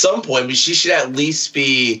 at some point, she should at least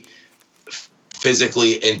be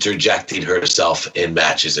physically interjecting herself in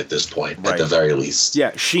matches at this point, at the very least.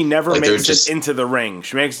 Yeah, she never makes it into the ring.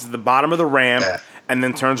 She makes it to the bottom of the ramp and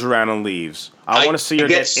then turns around and leaves. I want to see her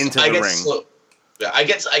get into the ring. I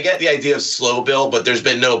get the idea of slow build, but there's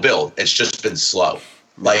been no build. It's just been slow.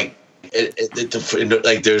 Like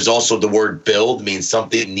there's also the word build means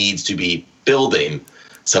something needs to be building.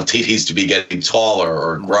 Something needs to be getting taller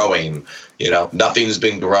or growing. Nothing's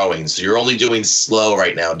been growing. So you're only doing slow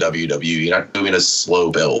right now, WWE. You're not doing a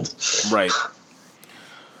slow build. Right.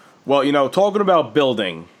 Well, talking about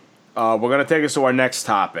building, we're going to take us to our next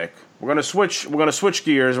topic. We're going to switch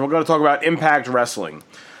gears, and we're going to talk about Impact Wrestling.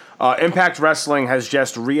 Impact Wrestling has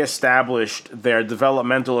just reestablished their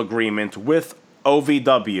developmental agreement with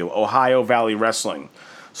OVW, Ohio Valley Wrestling.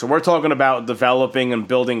 So we're talking about developing and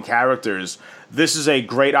building characters. This is a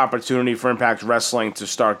great opportunity for Impact Wrestling to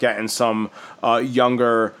start getting some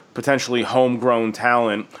younger, potentially homegrown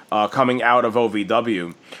talent coming out of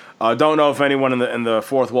OVW. Don't know if anyone in the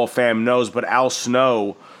Fourth Wall fam knows, but Al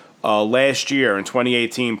Snow last year in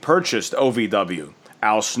 2018 purchased OVW.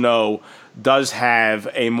 Al Snow does have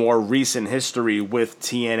a more recent history with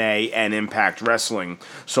TNA and Impact Wrestling.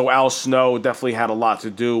 So Al Snow definitely had a lot to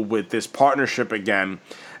do with this partnership again.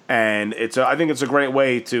 And I think it's a great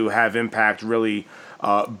way to have Impact really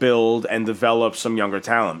build and develop some younger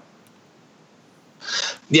talent.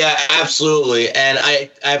 Yeah, absolutely. And I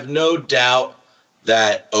have no doubt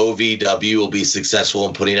that OVW will be successful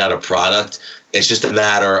in putting out a product. It's just a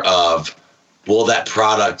matter of, will that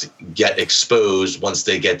product get exposed once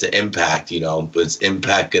they get to Impact? Is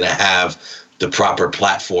Impact going to have the proper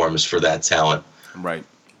platforms for that talent? Right.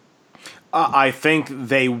 I think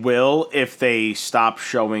they will if they stop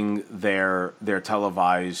showing their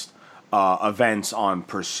televised events on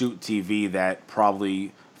Pursuit TV that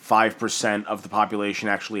probably 5% of the population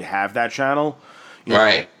actually have that channel.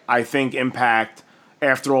 Right. I think Impact,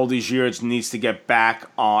 after all these years, needs to get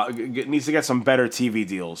some better TV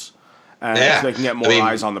deals. So they can get more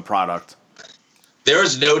eyes on the product. There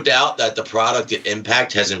is no doubt that the product at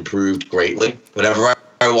Impact has improved greatly. Whenever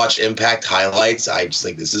I watch Impact highlights, I just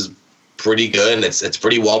think this is pretty good, and it's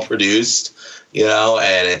pretty well produced,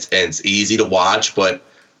 and it's easy to watch, but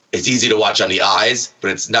it's easy to watch on the eyes,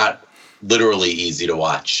 but it's not literally easy to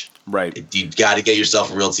watch. Right. You got to get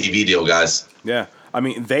yourself a real TV deal, guys. Yeah.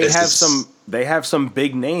 They have some They have some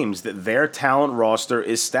big names. That their talent roster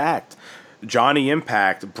is stacked. Johnny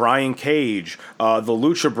Impact, Brian Cage, the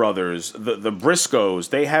Lucha Brothers, the Briscoes.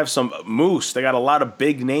 They have some Moose. They got a lot of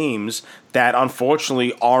big names that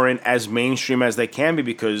unfortunately aren't as mainstream as they can be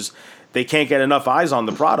because they can't get enough eyes on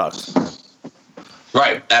the product.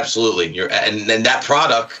 Right, absolutely. And that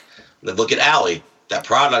product, look at Allie. That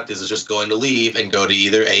product is just going to leave and go to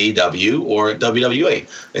either AEW or WWE.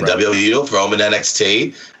 And WWE will throw them in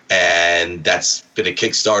NXT. And that's been a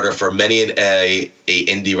Kickstarter for many a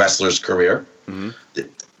indie wrestler's career. Mm-hmm.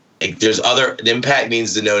 There's other Impact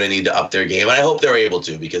needs to know they need to up their game, and I hope they're able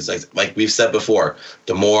to because, like we've said before,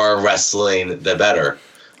 the more wrestling, the better.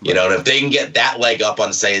 You know, and if they can get that leg up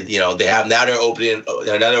on, say, you know, they're now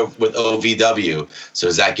with OVW. So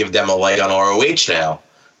does that give them a leg on ROH now?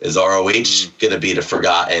 Is ROH going to be the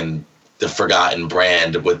forgotten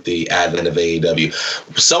brand with the advent of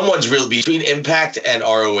AEW? Someone's really between Impact and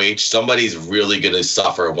ROH. Somebody's really going to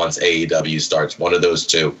suffer once AEW starts. One of those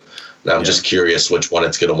two. And I'm just curious which one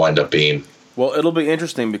it's going to wind up being. Well, it'll be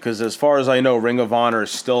interesting because as far as I know, Ring of Honor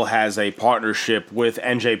still has a partnership with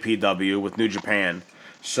NJPW, with New Japan.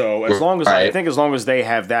 So as long as I think as long as they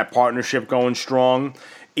have that partnership going strong,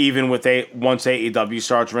 even with once AEW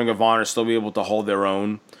starts, Ring of Honor still be able to hold their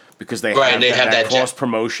own. Because they have that cross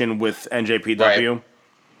promotion with NJPW. Right.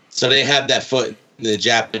 So they have that foot in the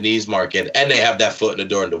Japanese market, and they have that foot in the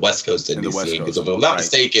door in the West Coast indie scene. Because if I'm not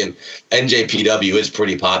mistaken, NJPW is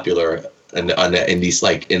pretty popular on the indies,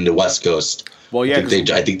 like in the West Coast. Well, yeah,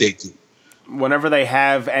 I think they. Whenever they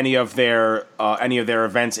have any of their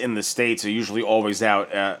events in the States, they're usually always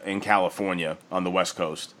out in California on the West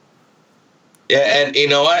Coast. Yeah, and you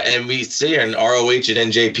know what? And we see here in ROH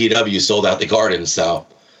and NJPW sold out the Garden, so.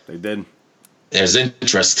 They did. There's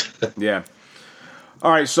interest. Yeah.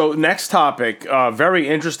 All right, so next topic, very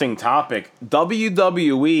interesting topic.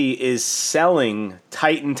 WWE is selling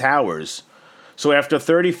Titan Towers. So after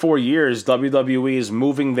 34 years, WWE is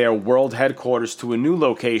moving their world headquarters to a new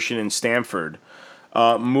location in Stamford.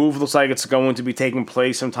 Move looks like it's going to be taking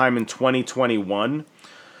place sometime in 2021.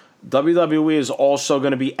 WWE is also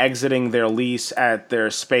going to be exiting their lease at their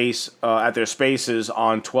spaces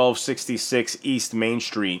on 1266 East Main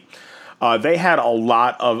Street. They had a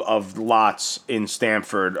lot of lots in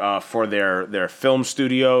Stamford for their film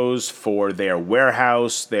studios, for their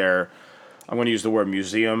warehouse, I'm going to use the word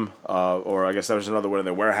museum, or I guess that was another one of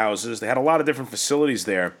their warehouses. They had a lot of different facilities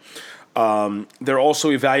there. They're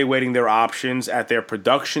also evaluating their options at their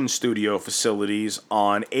production studio facilities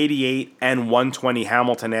on 88 and 120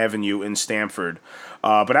 Hamilton Avenue in Stamford.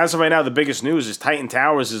 But as of right now, the biggest news is Titan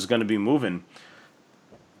Towers is going to be moving.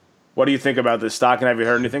 What do you think about this, Stock? And have you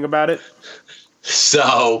heard anything about it?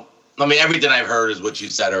 So, I mean, everything I've heard is what you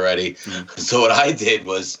said already. Mm-hmm. So what I did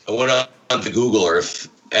was I went on to Google Earth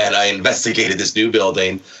and I investigated this new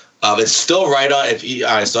building. It's still right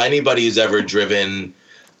on. So anybody who's ever driven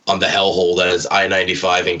on the hellhole that is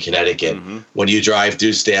I-95 in Connecticut. Mm-hmm. When you drive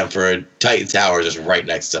through Stamford, Titan Towers is right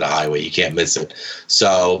next to the highway. You can't miss it.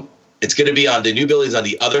 So it's going to be on the new buildings on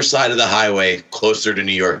the other side of the highway, closer to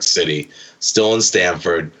New York City, still in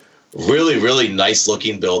Stamford. Really, really nice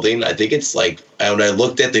looking building. I think it's like, when I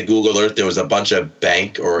looked at the Google Earth, there was a bunch of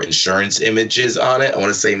bank or insurance images on it. I want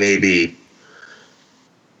to say maybe,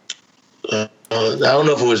 I don't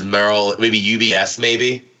know if it was Merrill, maybe UBS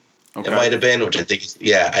maybe. Okay. It might have been, which I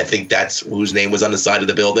think that's whose name was on the side of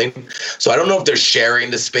the building. So I don't know if they're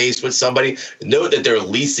sharing the space with somebody. Note that they're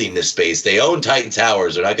leasing the space. They own Titan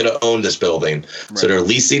Towers. They're not going to own this building. Right. So they're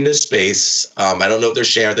leasing this space. I don't know if they're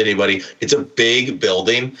sharing with anybody. It's a big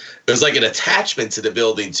building. There's like an attachment to the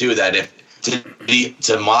building, too, that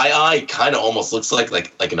to my eye kind of almost looks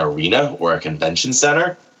like an arena or a convention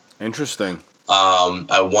center. Interesting.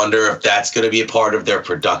 I wonder if that's going to be a part of their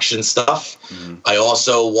production stuff. Mm-hmm. I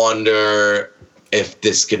also wonder if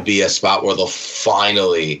this could be a spot where they'll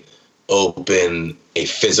finally open a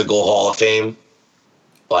physical Hall of Fame.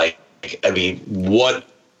 Like, I mean,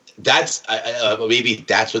 maybe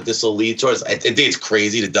that's what this will lead towards. I think it's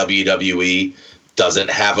crazy that WWE doesn't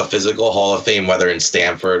have a physical Hall of Fame, whether in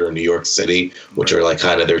Stamford or New York City, which are like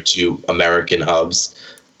kind of their two American hubs.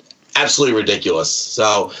 Absolutely ridiculous.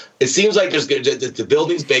 So it seems like the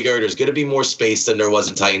building's bigger. There's going to be more space than there was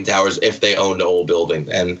in Titan Towers if they own the whole building.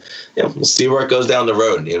 And we'll see where it goes down the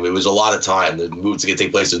road. It was a lot of time. The move's going to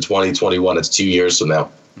take place in 2021. It's 2 years from now.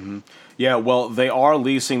 Mm-hmm. Yeah, well, they are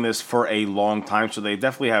leasing this for a long time, so they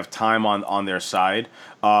definitely have time on their side.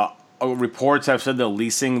 Reports have said they're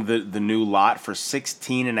leasing the new lot for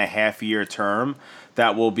 16.5-year term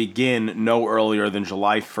that will begin no earlier than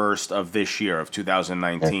July 1st of this year, of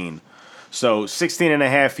 2019. So 16 and a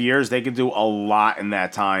half years, they can do a lot in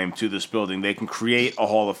that time to this building. They can create a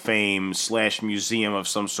Hall of Fame / museum of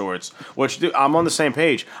some sorts, which I'm on the same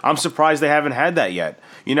page. I'm surprised they haven't had that yet.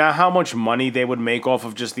 You know how much money they would make off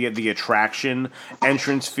of just the attraction,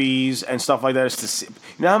 entrance fees, and stuff like that? Is to see, you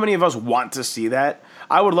know how many of us want to see that?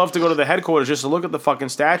 I would love to go to the headquarters just to look at the fucking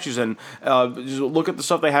statues and just look at the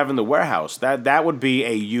stuff they have in the warehouse. That would be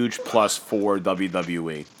a huge plus for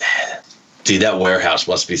WWE. Dude, that warehouse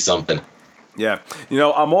must be something. Yeah. You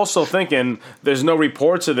know, I'm also thinking, there's no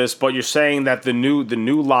reports of this, but you're saying that the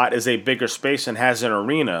new lot is a bigger space and has an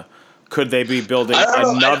arena. Could they be building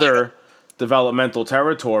another developmental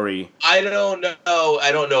territory? I don't know.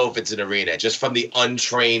 I don't know if it's an arena. Just from the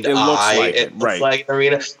untrained eye, it looks like an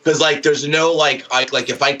arena. Because there's no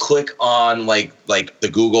if I click on like the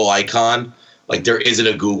Google icon, there isn't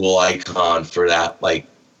a Google icon for that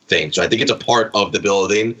thing. So I think it's a part of the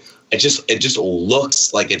building. It just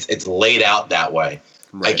looks like it's laid out that way.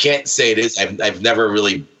 Right. I can't say it is. I've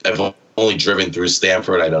only driven through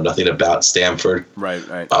Stamford. I know nothing about Stamford. Right.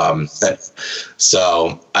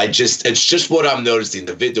 So it's just what I'm noticing.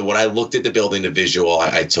 When I looked at the building, the visual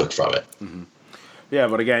I took from it. Mm-hmm. Yeah,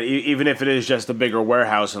 but again, even if it is just a bigger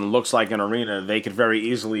warehouse and looks like an arena, they could very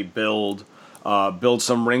easily build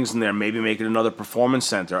some rings in there. Maybe make it another performance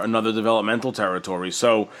center, another developmental territory.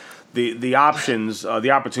 So the options,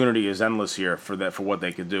 the opportunity is endless here for what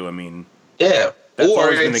they could do. I mean, yeah, that's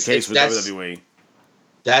always been the case with WWE.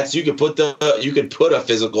 You could put a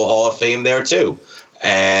physical Hall of Fame there too,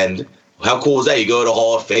 and how cool is that? You go to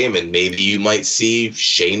Hall of Fame and maybe you might see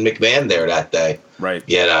Shane McMahon there that day, right?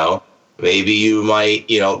 You know, maybe you might,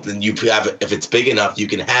 then you have, if it's big enough, you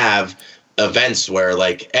can have events where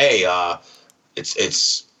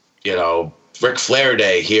it's Ric Flair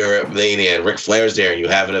Day here at Mania, and Ric Flair's there, and you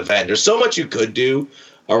have an event. There's so much you could do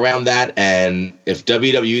around that, and if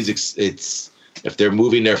WWE's if they're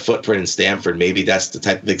moving their footprint in Stamford, maybe that's the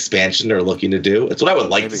type of expansion they're looking to do. It's what I would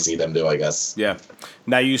like to see them do, I guess. Yeah.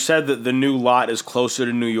 Now, you said that the new lot is closer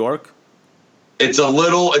to New York? It's a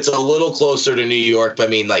little closer to New York, but I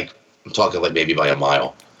mean, I'm talking maybe by a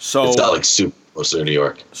mile. So it's not super close to New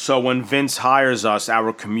York. So when Vince hires us,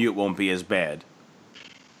 our commute won't be as bad.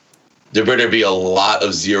 There better be a lot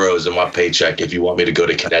of zeros in my paycheck if you want me to go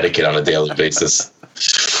to Connecticut on a daily basis.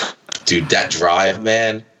 Dude, that drive,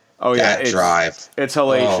 man. Oh, yeah. Drive. It's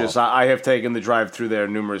hellacious. Oh. I have taken the drive through there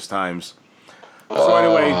numerous times.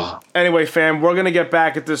 So anyway, fam, we're going to get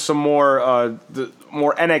back into some more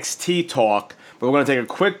NXT talk, but we're going to take a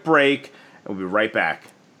quick break, and we'll be right back.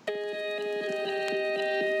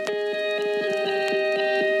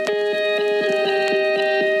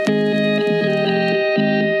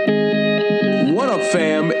 What up,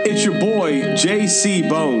 fam? It's your boy, JC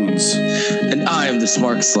Bones. And I am the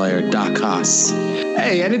Smark Slayer, Doc Haas.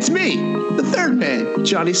 Hey, and it's me, the third man,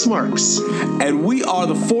 Johnny Smarks. And we are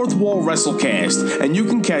the Fourth Wall WrestleCast, and you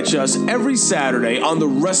can catch us every Saturday on the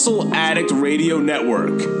Wrestle Addict Radio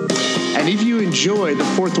Network. And if you enjoy the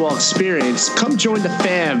Fourth Wall experience, come join the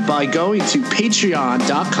fam by going to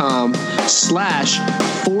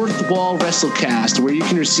patreon.com/Fourth Wall WrestleCast, where you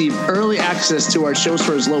can receive early access to our shows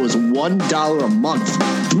for as low as $1 a month.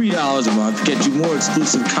 $3 a month get you more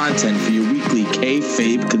exclusive content for your weekly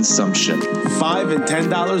kayfabe consumption. $5 and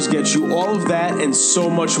 $10 get you all of that and so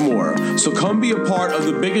much more. So come be a part of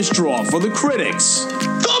the biggest draw for the critics,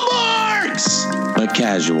 the Marks, the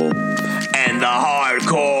casual, and the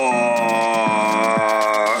hardcore.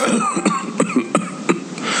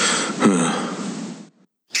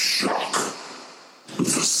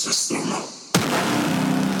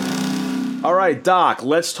 All right, Doc,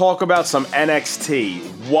 let's talk about some NXT.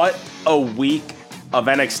 What a week of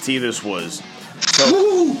NXT this was.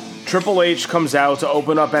 So, Triple H comes out to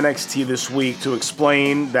open up NXT this week to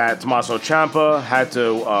explain that Tommaso Ciampa had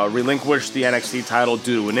to relinquish the NXT title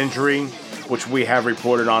due to an injury, which we have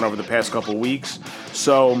reported on over the past couple weeks.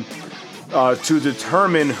 So, to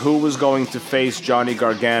determine who was going to face Johnny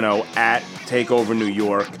Gargano at TakeOver New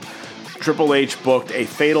York, Triple H booked a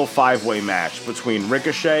fatal 5-way match between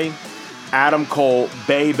Ricochet, Adam Cole,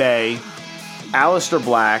 Bay, Aleister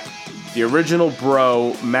Black, the original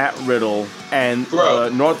Bro, Matt Riddle, and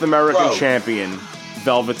North American champion,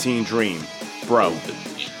 Velveteen Dream. Bro.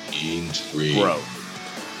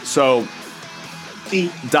 So,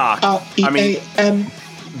 Doc, I mean,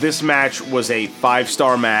 this match was a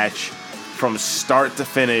 5-star match from start to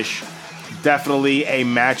finish. Definitely a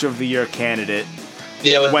match of the year candidate.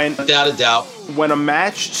 Yeah, without a doubt. When a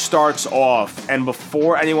match starts off and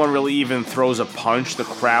before anyone really even throws a punch, the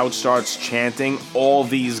crowd starts chanting all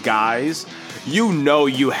these guys, you know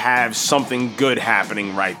you have something good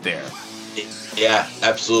happening right there. Yeah,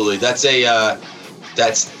 absolutely. That's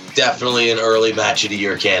definitely an early match of the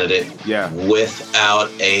year candidate. Yeah, without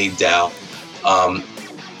a doubt.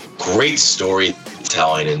 Great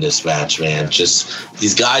storytelling in this match, man. Just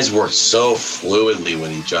these guys work so fluidly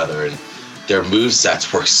with each other, and their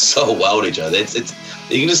movesets work so well with each other. It's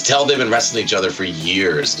you can just tell they've been wrestling each other for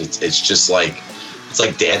years. It's just like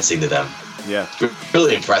dancing to them. Yeah, it's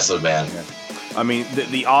really impressive, man. Yeah. I mean,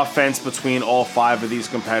 the offense between all 5 of these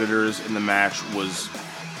competitors in the match was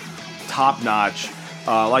top notch.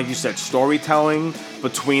 Like you said, storytelling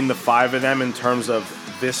between the 5 of them in terms of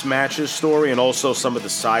this match's story, and also some of the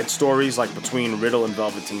side stories, like between Riddle and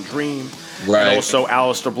Velveteen Dream, right? And also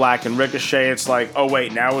Aleister Black and Ricochet. It's like, oh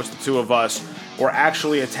wait, now it's the 2 of us. We're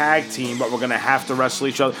actually a tag team, but we're gonna have to wrestle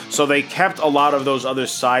each other. So they kept a lot of those other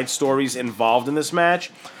side stories involved in this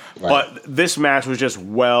match, right. But this match was just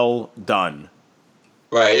well done.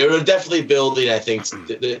 Right, they're definitely building. I think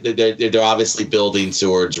they're obviously building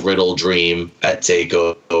towards Riddle Dream at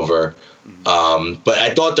Takeover. But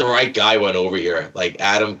I thought the right guy went over here. Like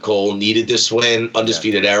Adam Cole needed this win.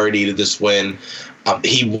 Undisputed Era needed this win.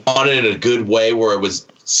 He won it in a good way where it was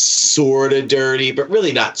sort of dirty, but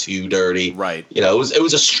really not too dirty. Right. You know, it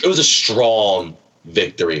was a strong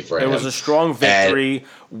victory for him. It was a strong victory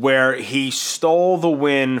where he stole the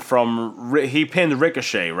win from. He pinned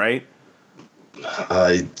Ricochet, right?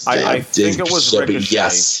 I think it was Ricochet.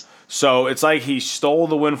 Yes. So it's like he stole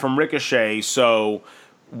the win from Ricochet. So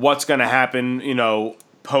what's going to happen,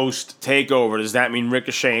 post Takeover? Does that mean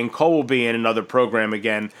Ricochet and Cole will be in another program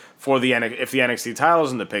again for if the NXT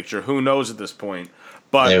title's in the picture? Who knows at this point?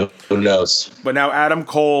 But yeah, who knows? But now Adam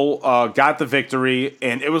Cole got the victory,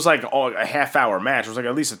 and it was like a half-hour match. It was like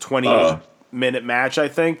at least a 20-minute match, I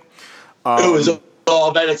think. It was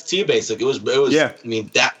all NXT basically. It was. Yeah. I mean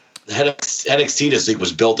that. NXT this week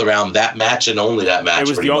was built around that match and only that match. It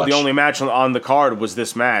was the only match on the card was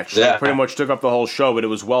this match. Yeah. It pretty much took up the whole show, but it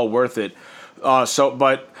was well worth it.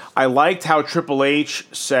 But I liked how Triple H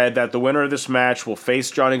said that the winner of this match will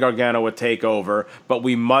face Johnny Gargano at TakeOver, but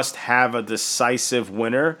we must have a decisive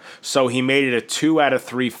winner. So he made it a 2 out of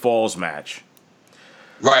 3 falls match.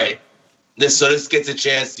 Right. This gets a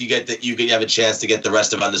chance. You have a chance to get the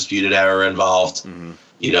rest of Undisputed Era involved. Mm-hmm.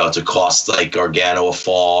 To cost like Gargano a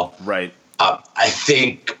fall. Right. I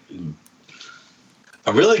think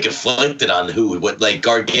I'm really conflicted on what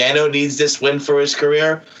Gargano needs this win for his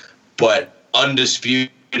career, but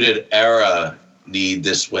Undisputed Era need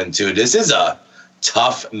this win too. This is a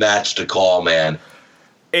tough match to call, man.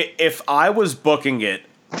 If I was booking it,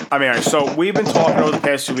 so we've been talking over the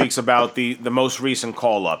past 2 weeks about the most recent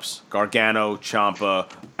call-ups: Gargano, Ciampa,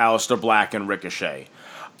 Aleister Black, and Ricochet.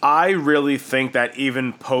 I really think that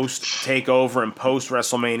even post-TakeOver and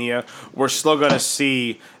post-WrestleMania, we're still going to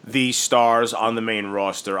see these stars on the main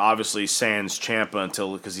roster. Obviously, sans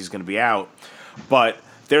Ciampa because he's going to be out. But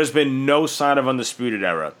there's been no sign of Undisputed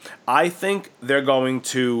Era. I think they're going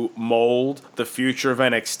to mold the future of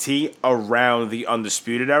NXT around the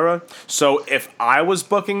Undisputed Era. So if I was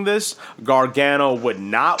booking this, Gargano would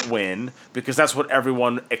not win because that's what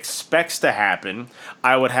everyone expects to happen.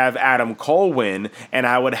 I would have Adam Cole win, and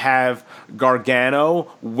I would have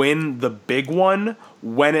Gargano win the big one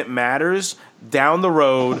when it matters down the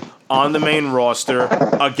road on the main roster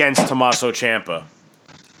against Tommaso Ciampa.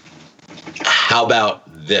 How about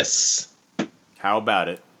this? How about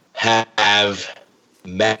it? Have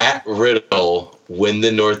Matt Riddle win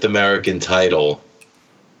the North American title,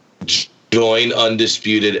 join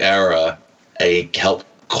Undisputed Era, and help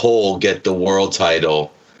Cole get the world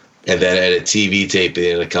title, and then at a TV taping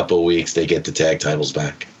in a couple of weeks, they get the tag titles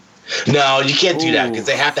back. No, you can't do that because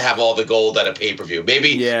they have to have all the gold at a pay-per-view.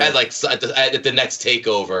 Maybe at the next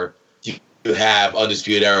TakeOver, you have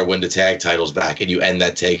Undisputed Era win the tag titles back, and you end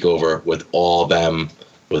that TakeOver with all of them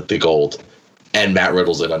with the gold. And Matt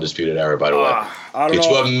Riddle's in Undisputed Era, by the way. Could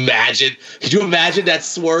you imagine that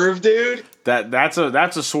swerve, dude? That's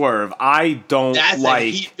a swerve.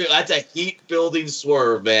 That's a heat building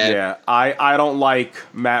swerve, man. Yeah, I don't like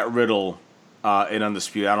Matt Riddle in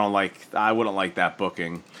Undisputed. I wouldn't like that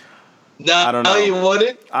booking. No, I don't know. You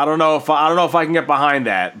wouldn't? I don't know if I can get behind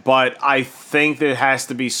that, but I think there has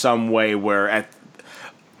to be some way where at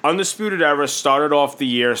Undisputed Era started off the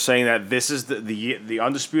year saying that this is the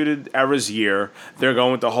Undisputed Era's year. They're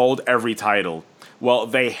going to hold every title. Well,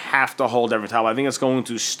 they have to hold every title. I think it's going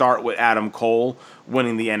to start with Adam Cole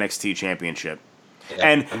winning the NXT Championship. Yeah.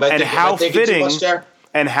 And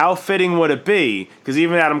how fitting would it be? Because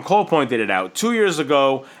even Adam Cole pointed it out 2 years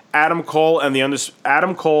ago. Adam Cole and the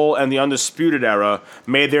Undisputed Era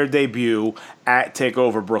made their debut at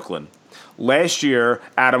TakeOver Brooklyn. Last year,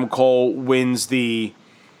 Adam Cole wins the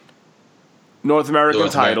North American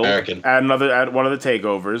title at one of the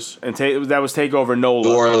takeovers, and that was Takeover NOLA.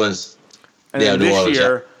 New Orleans. And then this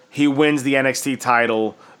year, he wins the NXT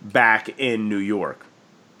title back in New York.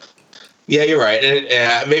 Yeah, you're right.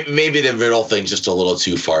 And maybe the Riddle thing's just a little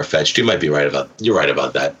too far-fetched. You're right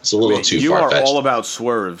about that. It's a little too far-fetched. You are all about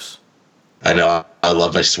swerves. I know. I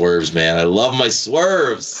love my swerves, man. I love my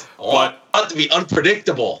swerves. I want to be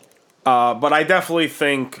unpredictable. But I definitely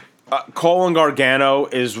think Cole and Gargano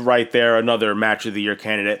is right there, another match of the year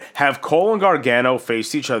candidate. Have Cole and Gargano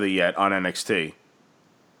faced each other yet on NXT?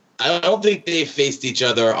 I don't think they faced each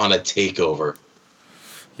other on a takeover.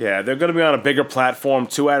 Yeah, they're going to be on a bigger platform.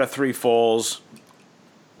 2 out of 3 falls.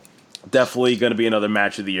 Definitely going to be another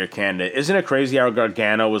match of the year candidate. Isn't it crazy how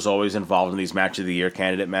Gargano was always involved in these match of the year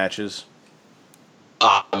candidate matches?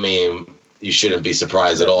 I mean, you shouldn't be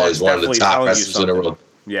surprised at all. He's one of the top wrestlers in the world.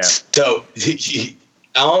 Yeah. So, I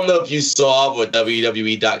don't know if you saw what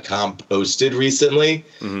WWE.com posted recently,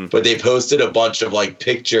 but they posted a bunch of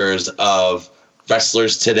pictures of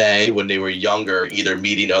wrestlers today when they were younger, either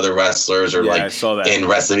meeting other wrestlers or I saw that. In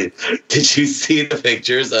wrestling. Did you see the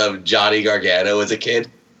pictures of Johnny Gargano as a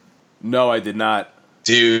kid? No, I did not.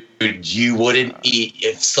 Dude, you wouldn't eat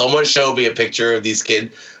if someone showed me a picture of these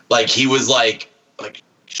kids. He was like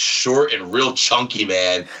short and real chunky,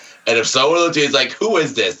 man. And if someone looked at it, it's who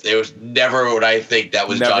is this? It was never would I think that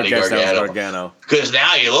was Johnny Gargano. Because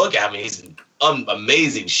now you look at him, he's in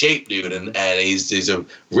amazing shape, dude, and he's a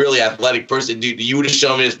really athletic person. Dude, you would have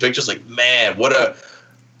shown me his pictures, man, what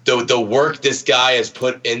the work this guy has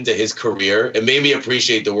put into his career. It made me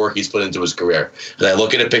appreciate the work he's put into his career. And I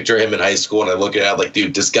look at a picture of him in high school, and I look at it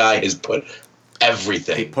dude, this guy has put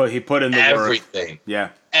everything. He put in the everything. Work. Yeah.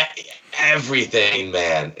 Everything,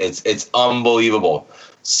 man. It's unbelievable.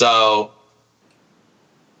 So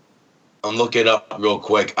I'm looking up real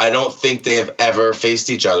quick. I don't think they have ever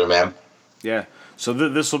faced each other, man. Yeah. So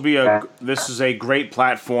this is a great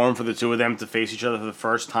platform for the two of them to face each other for the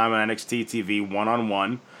first time on NXT TV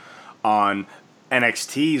 1-on-1 on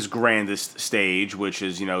NXT's grandest stage, which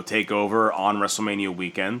is Takeover on WrestleMania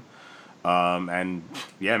weekend. And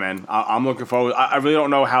yeah, man, I'm looking forward. I really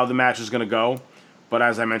don't know how the match is going to go, but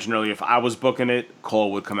as I mentioned earlier, if I was booking it,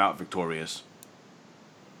 Cole would come out victorious.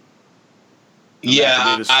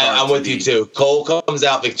 Yeah, I'm with you too. Cole comes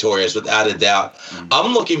out victorious without a doubt.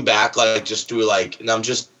 I'm looking back, just through and I'm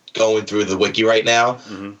just going through the wiki right now.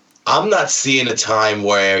 I'm not seeing a time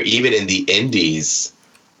where even in the indies,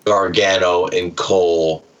 Gargano and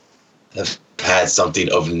Cole have had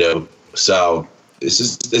something of note. So this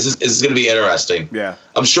is going to be interesting. Yeah,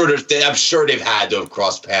 I'm sure they've had to have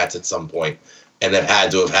crossed paths at some point, and they've had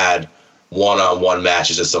to have had one-on-one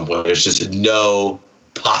matches at some point. There's just no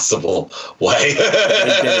possible way.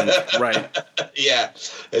 They didn't, right? Yeah,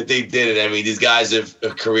 they did it. I mean, these guys'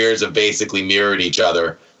 careers have basically mirrored each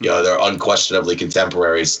other. They're unquestionably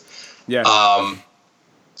contemporaries. Yeah.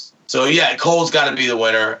 So yeah, Cole's got to be the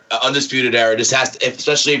winner. Undisputed Era. This has to,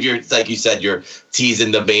 especially if you're like you said, you're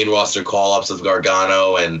teasing the main roster call-ups of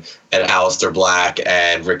Gargano and Aleister Black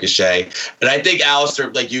and Ricochet. And I think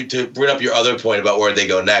Aleister, to bring up your other point about where they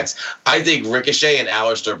go next, I think Ricochet and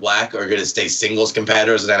Aleister Black are going to stay singles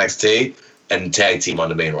competitors in NXT and tag team on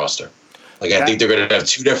the main roster. I think they're going to have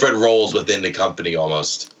 2 different roles within the company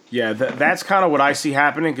almost. Yeah, that's kind of what I see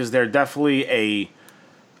happening because they're definitely a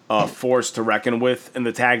force to reckon with in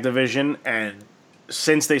the tag division, and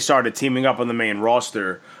since they started teaming up on the main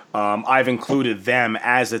roster, I've included them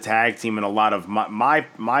as a tag team in a lot of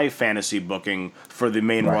my fantasy booking for the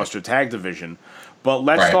main roster tag division. But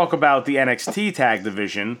let's talk about the NXT tag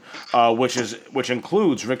division, which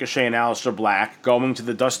includes Ricochet and Aleister Black going to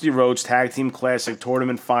the Dusty Rhodes Tag Team Classic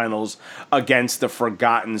Tournament Finals against the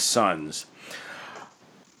Forgotten Sons.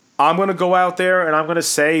 I'm going to go out there and I'm going to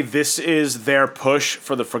say this is their push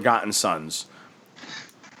for the Forgotten Sons.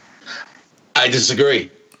 I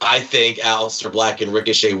disagree. I think Aleister Black and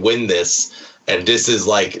Ricochet win this, and this is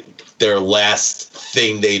their last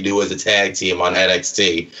thing they do as a tag team on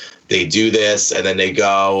NXT. They do this, and then they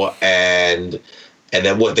go and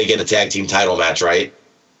then they get a tag team title match, right?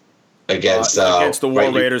 Against the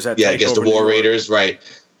War Raiders at Takeover against the War Raiders, right.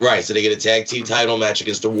 Right, so they get a tag team title match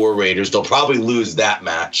against the War Raiders. They'll probably lose that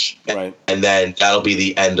match. Right. And then that'll be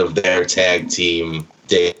the end of their tag team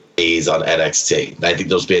days on NXT. I think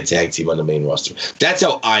they'll be a tag team on the main roster. That's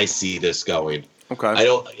how I see this going. Okay. I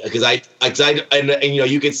don't, because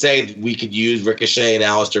you could say we could use Ricochet and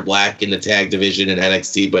Aleister Black in the tag division in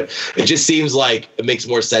NXT, but it just seems like it makes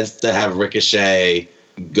more sense to have Ricochet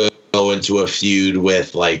go into a feud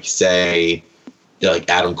with, say,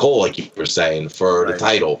 Adam Cole, like you were saying, for the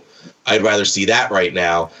title. I'd rather see that right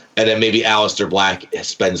now. And then maybe Aleister Black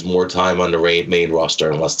spends more time on the main roster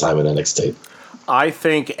and less time in NXT. I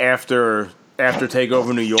think after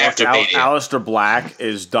TakeOver New York, Aleister Black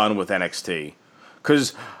is done with NXT.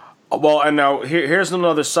 Because, and now here's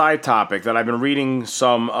another side topic that I've been reading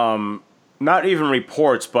some, not even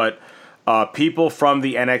reports, but people from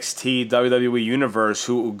the NXT WWE universe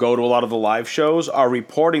who go to a lot of the live shows are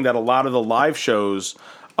reporting that a lot of the live shows,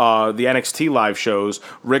 the NXT live shows,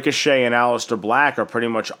 Ricochet and Aleister Black are pretty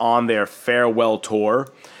much on their farewell tour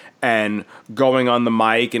and going on the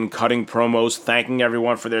mic and cutting promos, thanking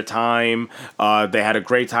everyone for their time. They had a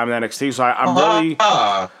great time in NXT. So I'm really...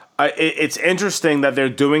 it's interesting that they're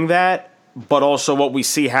doing that, but also what we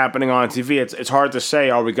see happening on TV. It's hard to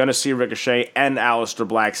say, are we going to see Ricochet and Aleister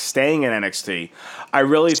Black staying in NXT? I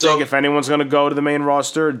really think if anyone's going to go to the main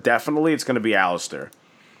roster, definitely it's going to be Aleister.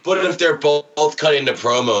 But if they're both cutting the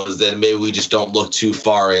promos, then maybe we just don't look too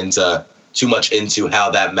much into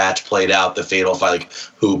how that match played out, the fatal fight, like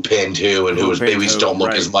who pinned who and who was. Maybe we just don't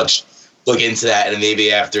look as much into that, and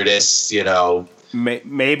maybe after this,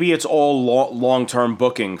 maybe it's all long-term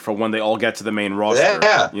booking for when they all get to the main roster.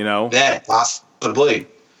 Yeah, possibly.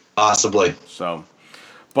 So,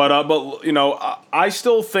 but I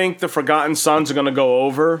still think the Forgotten Sons are going to go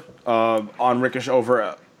over on Ricochet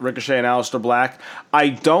and Aleister Black. I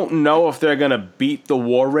don't know if they're going to beat the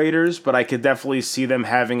War Raiders, but I could definitely see them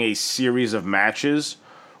having a series of matches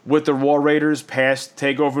with the War Raiders past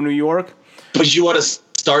TakeOver New York. But you want to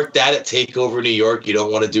start that at TakeOver New York? You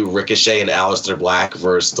don't want to do Ricochet and Aleister Black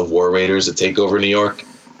versus the War Raiders at TakeOver New York?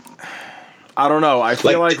 I don't know. I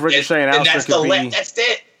feel like Ricochet and Aleister could be... That's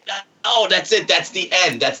it. Oh, that's it. That's the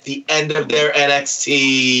end. That's the end of their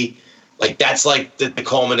NXT. Like, that's like the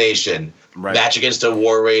culmination. Right. Match against the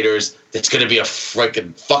War Raiders. It's going to be a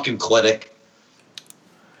freaking fucking clinic.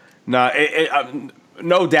 No,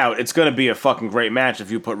 no doubt it's going to be a fucking great match if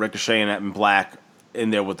you put Ricochet and Black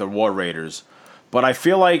in there with the War Raiders. But I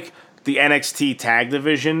feel like the NXT tag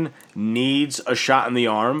division needs a shot in the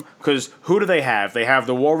arm because who do they have? They have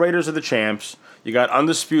the War Raiders are the champs. You got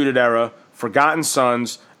Undisputed Era, Forgotten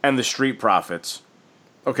Sons, and the Street Profits.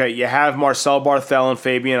 Okay, you have Marcel Barthel and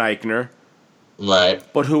Fabian Eichner. Right.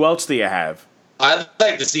 But who else do you have? I'd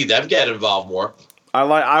like to see them get involved more.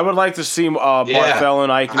 I would like to see Barthel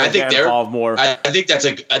and Eichner get involved more. I think that's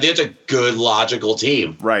a good logical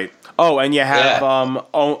team. Right. Oh, and you have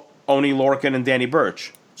Oni Lorcan and Danny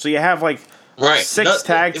Burch. So you have six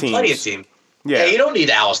tag teams. Plenty of team. Yeah, you don't need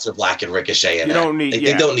Aleister Black and Ricochet in there.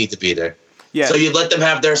 They don't need to be there. Yeah. So you let them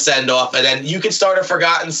have their send off, and then you can start a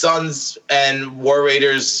Forgotten Sons and War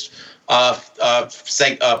Raiders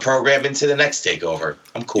program into the next TakeOver.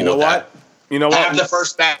 I'm cool with that. You know what? Have the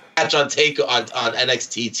first match on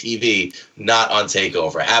NXT TV, not on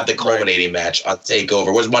TakeOver. Have the culminating match on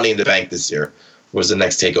TakeOver. Where's Money in the Bank this year? Where's the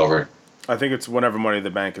next TakeOver? I think it's whenever Money in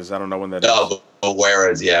the Bank is. I don't know when that is. Oh, but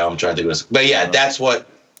where is? Yeah, I'm trying to think of this. But yeah, that's what.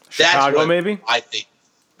 Chicago, maybe? I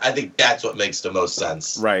think that's what makes the most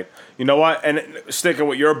sense. Right. You know what? And sticking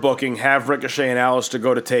with your booking, have Ricochet and Aleister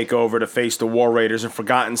go to TakeOver to face the War Raiders, and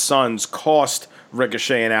Forgotten Sons cost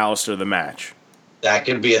Ricochet and Aleister the match. That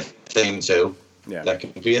could be a thing, too. Yeah. That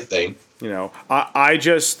could be a thing.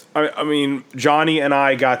 I mean, Johnny and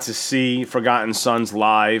I got to see Forgotten Sons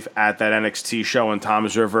live at that NXT show in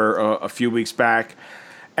Toms River a few weeks back.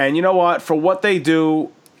 And you know what? For what they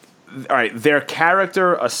do, all right, their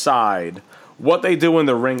character aside, what they do in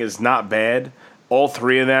the ring is not bad. All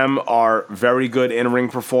three of them are very good in-ring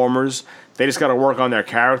performers. They just got to work on their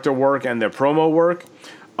character work and their promo work.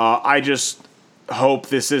 I just hope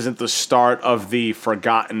this isn't the start of the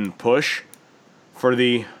Forgotten push for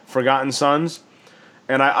the Forgotten Sons.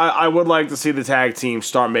 And I would like to see the tag team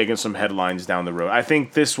start making some headlines down the road. I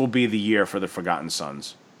think this will be the year for the Forgotten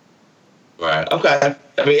Sons. Right. Okay.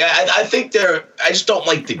 I mean, I think I just don't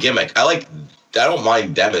like the gimmick. I don't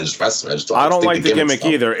mind them as wrestlers. I don't like the gimmick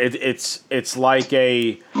either. It's like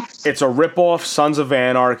it's a rip-off Sons of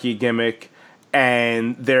Anarchy gimmick,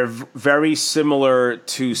 and they're very similar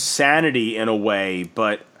to Sanity in a way,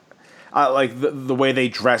 but like the way they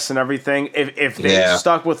dress and everything. If they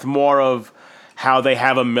stuck with more of how they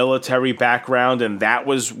have a military background and that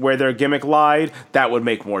was where their gimmick lied, that would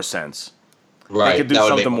make more sense. Right. They could do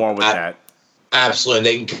something more with that. Absolutely.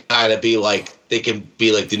 They can kind of be like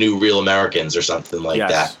the new Real Americans or something like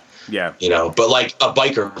that. Yeah. But like a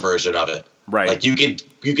biker version of it. Right. Like you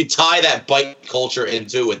could tie that bike culture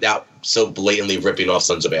into without so blatantly ripping off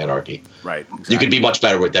Sons of Anarchy. Right. Exactly. You could be much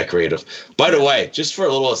better with that creative. By the way, just for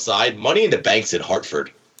a little aside, Money in the Bank's in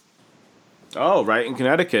Hartford. Oh, right, in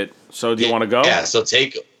Connecticut. So do you want to go? Yeah, so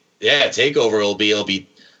TakeOver will be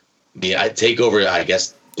TakeOver, I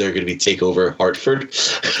guess, they're going to be TakeOver Hartford.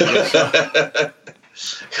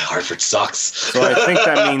 Hartford sucks. So I think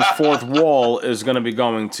that means Fourth Wall is going to be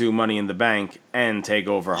going to Money in the Bank and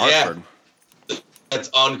TakeOver Hartford. Yeah. That's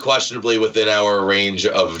unquestionably within our range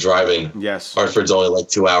of driving. Yes. Hartford's only like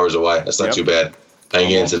 2 hours away. That's not too bad. I can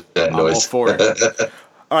get into that noise. I'm all for it.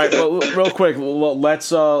 All right, well, real quick, let's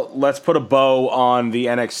put a bow on the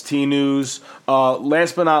NXT news.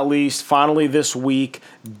 Last but not least, finally this week,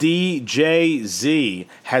 DJZ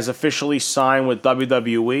has officially signed with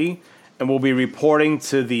WWE and will be reporting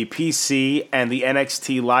to the PC and the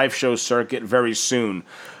NXT live show circuit very soon.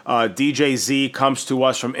 DJZ comes to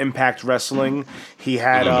us from Impact Wrestling. He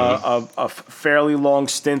had a fairly long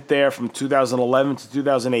stint there from 2011 to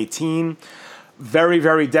 2018. Very,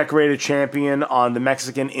 very decorated champion on the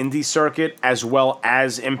Mexican indie circuit as well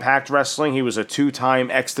as Impact Wrestling. He was a 2-time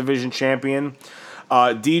X Division champion.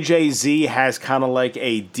 DJZ has kind of like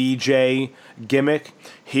a DJ gimmick.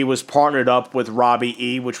 He was partnered up with Robbie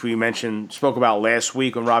E., which we spoke about last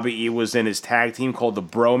week when Robbie E. was in his tag team called the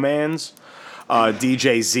Bromans.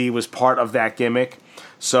 DJZ was part of that gimmick.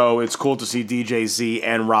 So it's cool to see DJZ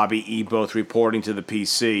and Robbie E. both reporting to the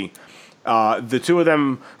PC. The two of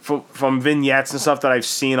them, from vignettes and stuff that I've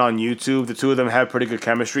seen on YouTube, the two of them have pretty good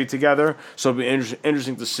chemistry together. So it'll be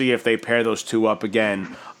interesting to see if they pair those two up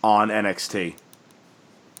again on NXT.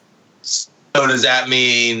 So does that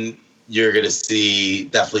mean you're going to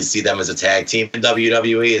definitely see them as a tag team in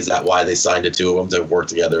WWE? Is that why they signed the two of them to work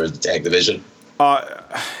together as a tag division?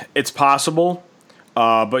 It's possible.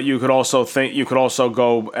 But you could also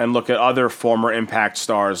go and look at other former Impact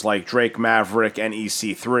stars like Drake Maverick and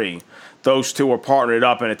EC3. Those two were partnered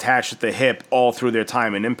up and attached at the hip all through their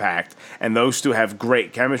time in Impact, and those two have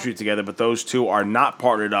great chemistry together, but those two are not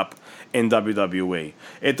partnered up in WWE.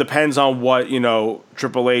 It depends on what,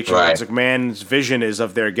 Triple H and Vince McMahon's vision is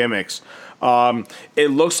of their gimmicks.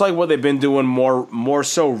 It looks like what they've been doing more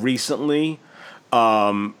so recently,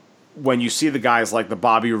 when you see the guys like the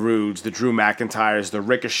Bobby Roodes, the Drew McIntyres, the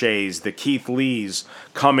Ricochets, the Keith Lees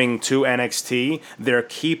coming to NXT, they're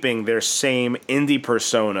keeping their same indie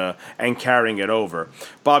persona and carrying it over.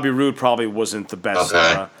 Bobby Roode probably wasn't the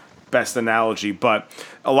best analogy, but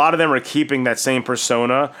a lot of them are keeping that same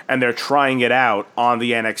persona and they're trying it out on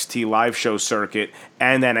the NXT live show circuit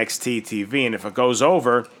and NXT TV. And if it goes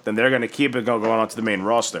over, then they're going to keep it going on to the main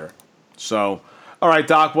roster. So... all right,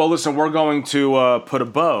 Doc. Well, listen, we're going to put a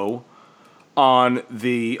bow on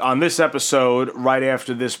this episode right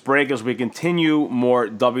after this break as we continue more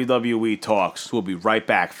WWE talks. We'll be right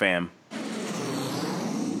back, fam.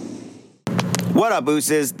 What up,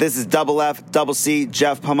 Ooses? This is Double F, Double C,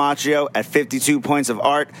 Jeff Pomaccio at 52 Points of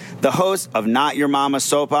Art, the host of Not Your Mama's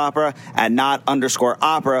Soap Opera at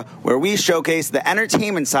Not_Opera, where we showcase the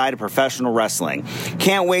entertainment side of professional wrestling.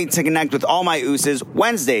 Can't wait to connect with all my Ooses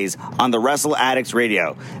Wednesdays on the Wrestle Addicts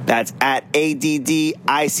Radio. That's at ADDICTWRESTLE.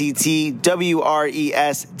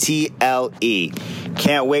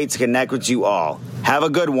 Can't wait to connect with you all. Have a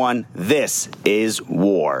good one. This is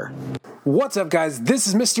War. What's up, guys? This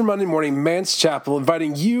is Mr. Monday Morning, Mance Chappell,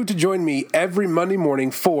 inviting you to join me every Monday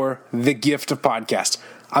morning for The Gift of Podcast.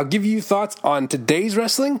 I'll give you thoughts on today's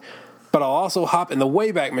wrestling, but I'll also hop in the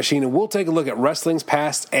Wayback Machine and we'll take a look at wrestling's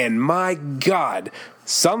past, and my God,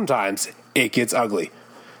 sometimes it gets ugly.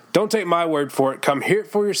 Don't take my word for it. Come hear it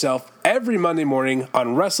for yourself every Monday morning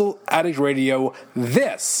on Wrestle Addict Radio.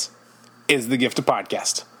 This is The Gift of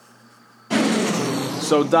Podcast.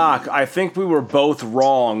 So, Doc, I think we were both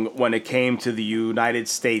wrong when it came to the United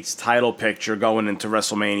States title picture going into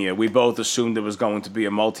WrestleMania. We both assumed it was going to be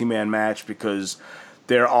a multi-man match because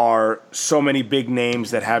there are so many big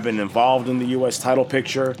names that have been involved in the U.S. title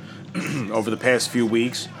picture over the past few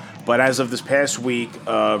weeks. But as of this past week,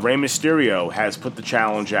 Rey Mysterio has put the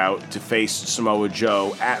challenge out to face Samoa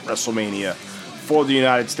Joe at WrestleMania for the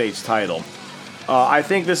United States title. I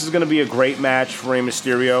think this is going to be a great match for Rey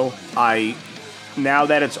Mysterio. Now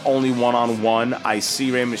that it's only one-on-one, I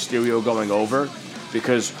see Rey Mysterio going over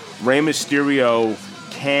because Rey Mysterio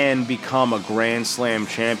can become a Grand Slam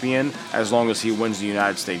champion as long as he wins the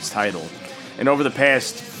United States title. And over the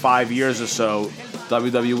past 5 years or so,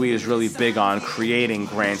 WWE is really big on creating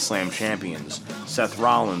Grand Slam champions. Seth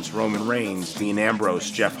Rollins, Roman Reigns, Dean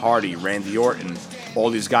Ambrose, Jeff Hardy, Randy Orton, all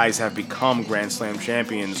these guys have become Grand Slam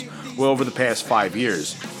champions over the past 5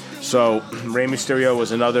 years. So Rey Mysterio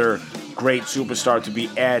was another great superstar to be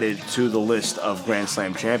added to the list of Grand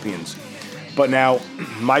Slam champions. But now,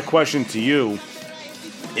 my question to you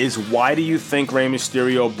is, why do you think Rey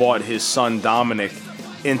Mysterio brought his son Dominic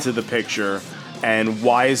into the picture, and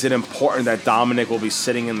why is it important that Dominic will be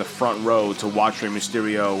sitting in the front row to watch Rey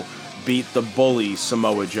Mysterio beat the bully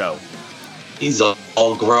Samoa Joe? He's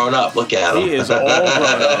all grown up. Look at him. He is all grown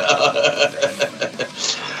up.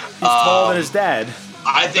 He's taller than his dad.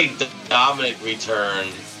 I think Dominic's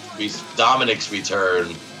return,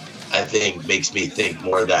 I think, makes me think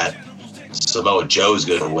more that Samoa Joe's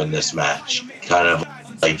going to win this match. Kind of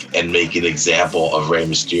like, and make an example of Rey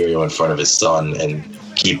Mysterio in front of his son and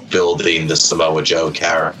keep building the Samoa Joe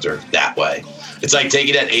character that way. It's like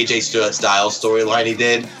taking that AJ Styles storyline he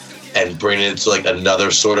did and bringing it to like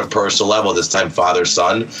another sort of personal level, this time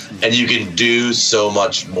father-son. And you can do so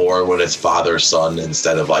much more when it's father-son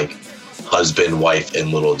instead of like husband, wife,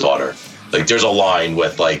 and little daughter. Like there's a line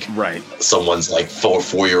with like someone's like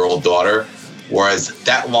four-year-old daughter, whereas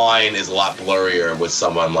that line is a lot blurrier with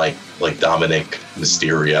someone like Dominic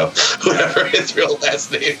Mysterio, whatever his real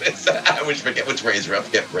last name is. I always forget which Ray's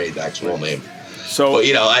actual name. So, but,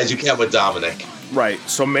 as you can with Dominic. Right.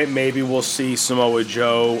 So maybe we'll see Samoa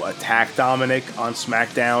Joe attack Dominic on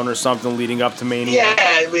SmackDown or something leading up to Mania. Yeah,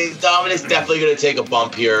 I mean, Dominic's definitely going to take a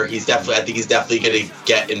bump here. I think he's definitely going to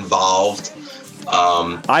get involved.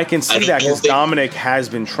 I can see that because Dominic has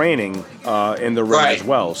been training in the ring as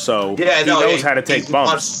well, so he knows how to take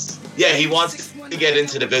bumps. He wants to get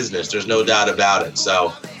into the business. There's no doubt about it.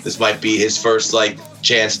 So this might be his first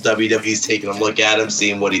chance. WWE's taking a look at him,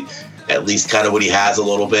 seeing what he has a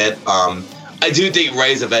little bit. I do think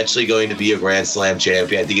Ray's eventually going to be a Grand Slam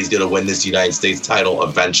champion. I think he's going to win this United States title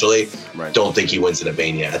eventually. Right. Don't think he wins it at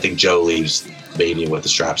Mania. I think Joe leaves Mania with the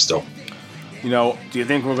strap still. Do you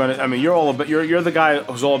think we're gonna? I mean, you're the guy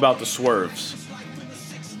who's all about the swerves.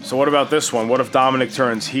 So what about this one? What if Dominic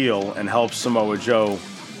turns heel and helps Samoa Joe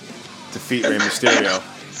defeat Rey Mysterio?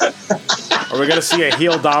 Are we gonna see a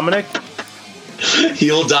heel Dominic?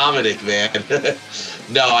 Heel Dominic, man.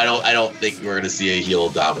 No, I don't think we're gonna see a heel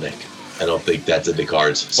Dominic. I don't think that's in the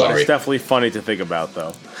cards. Sorry. But it's definitely funny to think about,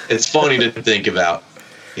 though. It's funny to think about.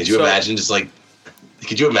 Could you imagine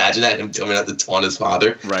Could you imagine that, him coming out to taunt his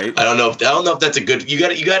father? Right. I don't know if that's a good. You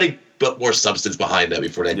got to put more substance behind that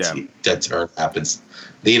before that turn happens.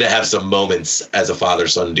 They need to have some moments as a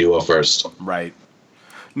father-son duo first. Right.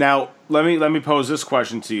 Now let me pose this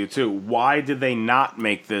question to you too. Why did they not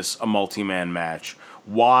make this a multi-man match?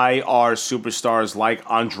 Why are superstars like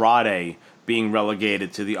Andrade being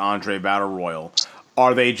relegated to the Andre Battle Royal?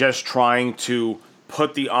 Are they just trying to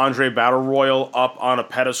put the Andre Battle Royal up on a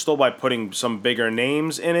pedestal by putting some bigger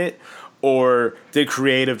names in it? Or did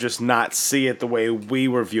creative just not see it the way we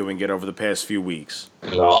were viewing it over the past few weeks?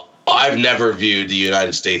 No, I've never viewed the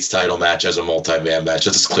United States title match as a multi-man match.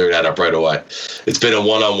 Let's just clear that up right away. It's been a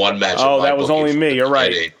one-on-one match. Oh, that was only me. You're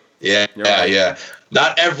right. Yeah.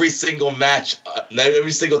 Not every single match, not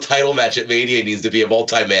every single title match at Mania needs to be a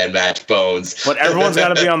multi-man match, Bones. But everyone's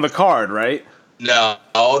got to be on the card, right? No,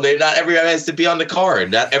 not everyone has to be on the card.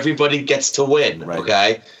 Not everybody gets to win,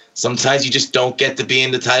 okay? Sometimes you just don't get to be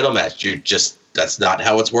in the title match. That's not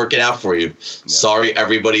how it's working out for you. Yeah. Sorry,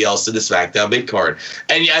 everybody else in the SmackDown mid card.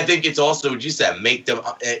 And I think it's also what you said, make them,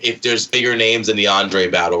 if there's bigger names in the Andre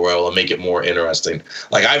Battle Royal, it'll make it more interesting.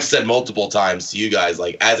 Like I've said multiple times to you guys,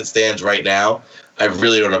 as it stands right now, I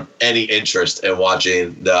really don't have any interest in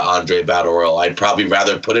watching the Andre Battle Royal. I'd probably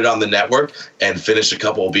rather put it on the network and finish a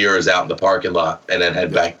couple of beers out in the parking lot and then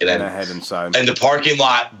head back and then head inside. And the parking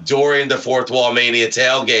lot during the Fourth Wall Mania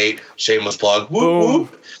tailgate, shameless plug.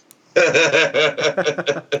 Whoop, whoop.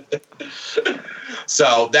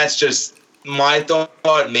 So that's just my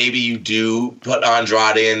thought. Maybe you do put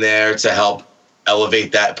Andrade in there to help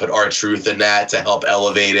elevate that, put R-Truth in that to help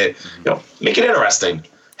elevate it. Make it interesting.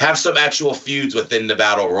 Have some actual feuds within the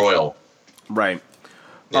Battle Royal. Right.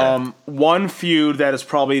 Yeah. One feud that is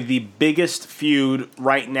probably the biggest feud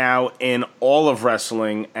right now in all of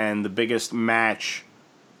wrestling and the biggest match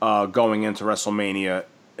going into WrestleMania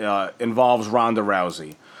involves Ronda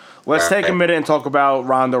Rousey. Let's take a minute and talk about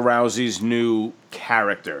Ronda Rousey's new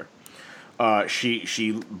character.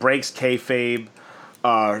 She breaks kayfabe.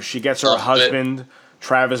 She gets her husband,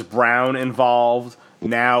 Travis Brown, involved.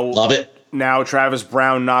 Love it. Now Travis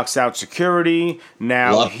Brown knocks out security.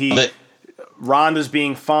 Now Ronda's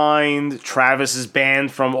being fined. Travis is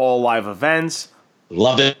banned from all live events.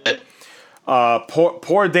 Love it.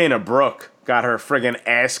 Poor Dana Brooke got her friggin'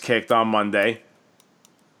 ass kicked on Monday.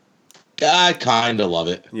 I kind of love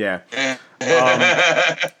it. Yeah.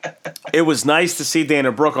 It was nice to see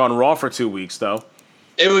Dana Brooke on Raw for 2 weeks, though.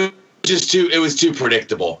 It was too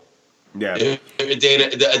predictable. Yeah.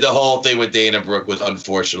 The whole thing with Dana Brooke was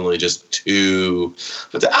unfortunately just too.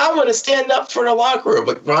 But I'm going to stand up for the locker room.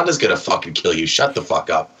 But Ronda's going to fucking kill you. Shut the fuck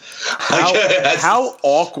up. How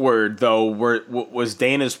awkward, though, was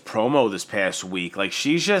Dana's promo this past week?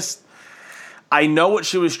 She's just. I know what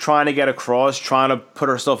she was trying to get across, trying to put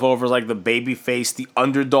herself over as like the baby face, the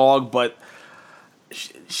underdog, but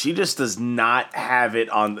she just does not have it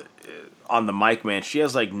on the mic, man. She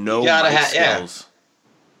has like no mic skills.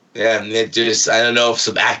 Yeah, and it just, I don't know if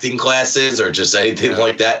some acting classes or just anything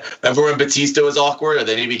like that. Remember when Batista was awkward and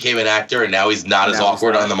then he became an actor and now he's not as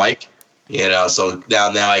awkward on the mic? You know, so now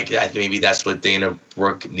I maybe that's what Dana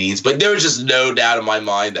Brooke needs. But there was just no doubt in my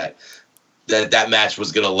mind that match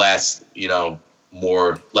was going to last, you know,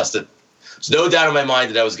 less than. There's no doubt in my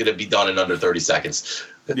mind that was going to be done in under 30 seconds.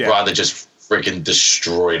 Yeah. Ronda just freaking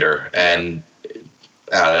destroyed her. And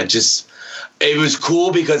it was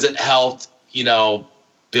cool because it helped, you know,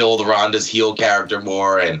 build Ronda's heel character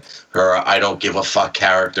more and her I don't give a fuck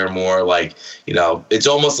character more. Like, you know, it's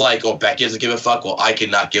almost like, oh, Becky doesn't give a fuck. Well, I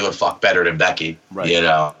cannot give a fuck better than Becky, you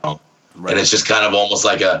know? Right. And it's just kind of almost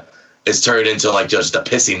like it's turned into like just a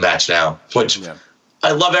pissing match now, which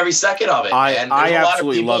I love every second of it. I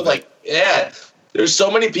absolutely love it. Yeah, there's so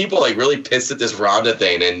many people like really pissed at this Ronda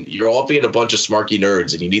thing, and you're all being a bunch of smarky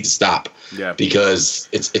nerds, and you need to stop. Yeah, because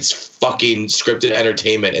it's fucking scripted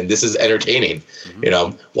entertainment, and this is entertaining. Mm-hmm. You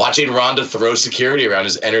know, watching Ronda throw security around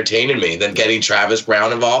is entertaining me. Then getting Travis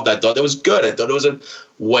Brown involved, I thought that was good. I thought it was a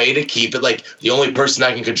way to keep it like the only person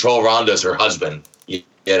that can control Ronda is her husband.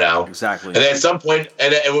 You know, exactly. And then at some point,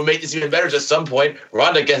 and what made this even better is at some point,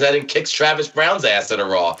 Ronda gets out and kicks Travis Brown's ass at a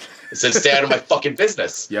Raw and says, "Stay out of my fucking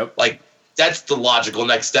business." Yep. Like. That's the logical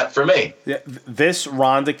next step for me. Yeah, this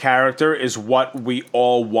Ronda character is what we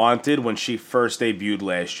all wanted when she first debuted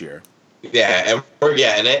last year. Yeah, and we're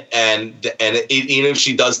getting it. And even if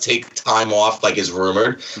she does take time off, like is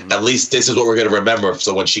rumored, at least this is what we're going to remember.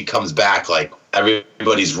 So when she comes back, like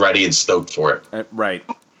everybody's ready and stoked for it. Right.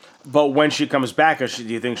 But when she comes back, do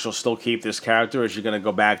you think she'll still keep this character? Or is she going to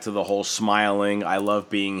go back to the whole smiling, I love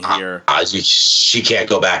being here? She can't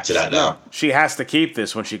go back to that now. She has to keep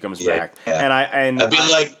this when she comes back. Yeah.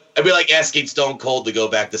 I'd be like asking Stone Cold to go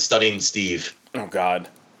back to Stunning Steve. Oh God.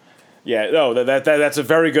 Yeah, no, that's a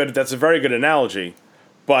very good analogy.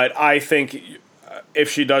 But I think if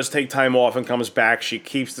she does take time off and comes back, she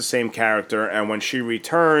keeps the same character, and when she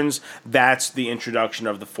returns, that's the introduction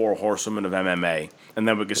of the Four Horsewomen of MMA. And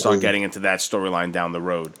then we can start getting into that storyline down the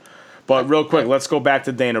road. But real quick, let's go back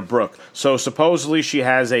to Dana Brooke. So supposedly she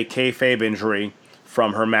has a kayfabe injury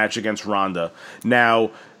from her match against Ronda.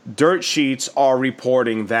 Now, dirt sheets are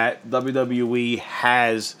reporting that WWE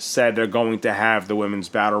has said they're going to have the Women's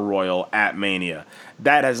Battle Royal at Mania.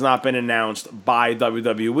 That has not been announced by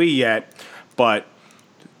WWE yet, but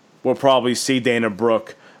we'll probably see Dana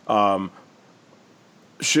Brooke.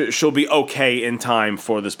 She'll be okay in time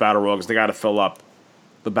for this Battle Royal because they got to fill up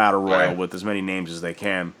the Battle Royal with as many names as they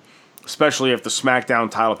can. Especially if the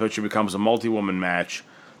SmackDown title picture becomes a multi-woman match,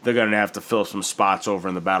 they're going to have to fill some spots over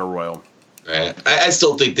in the Battle Royal. Right. I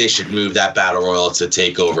still think they should move that Battle Royal to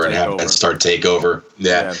TakeOver and start TakeOver.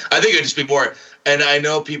 Yeah. I think it would just be more, and I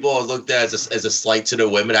know people have looked at it as a slight to the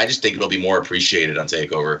women. I just think it'll be more appreciated on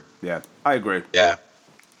TakeOver. Yeah, I agree. Yeah.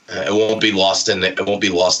 It won't be lost in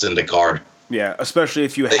the card. Yeah, especially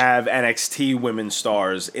if you have NXT women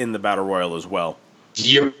stars in the Battle Royal as well.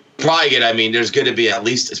 You're probably there's going to be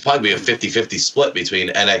it's probably a 50-50 split between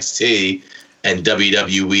NXT and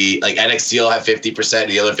WWE. Like NXT will have 50%,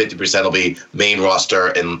 the other 50% will be main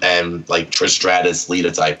roster and like Trish Stratus, Lita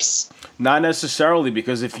types. Not necessarily,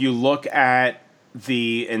 because if you look at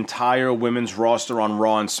the entire women's roster on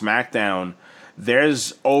Raw and SmackDown,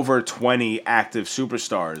 there's over 20 active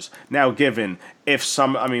superstars. Now, given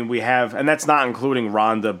we have, and that's not including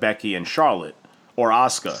Ronda, Becky, and Charlotte. Or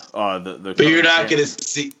Asuka, but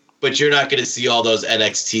you're not going to see all those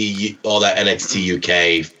NXT, all that NXT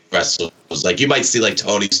UK wrestlers. Like you might see like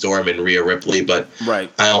Toni Storm and Rhea Ripley, but I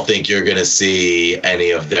don't think you're going to see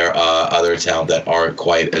any of their other talent that aren't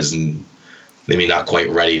quite maybe not quite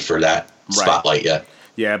ready for that spotlight yet.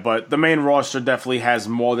 Yeah, but the main roster definitely has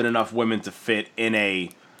more than enough women to fit in a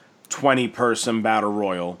 20-person battle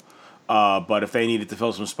royal. But if they needed to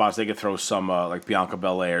fill some spots, they could throw some like Bianca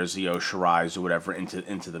Belair, Io Shirai, or whatever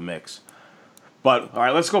into the mix. But all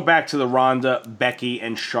right, let's go back to the Ronda, Becky,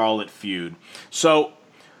 and Charlotte feud. So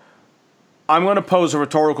I'm going to pose a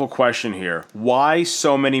rhetorical question here. Why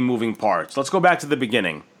so many moving parts? Let's go back to the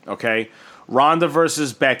beginning, okay? Ronda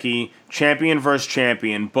versus Becky, champion versus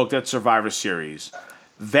champion, booked at Survivor Series.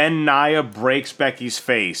 Then Nia breaks Becky's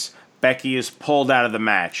face. Becky is pulled out of the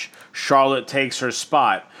match. Charlotte takes her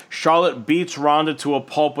spot. Charlotte beats Ronda to a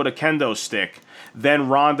pulp with a kendo stick. Then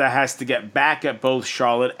Ronda has to get back at both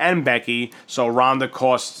Charlotte and Becky, so Ronda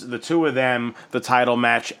costs the two of them the title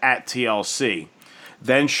match at TLC.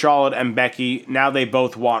 Then Charlotte and Becky, now they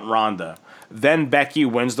both want Ronda. Then Becky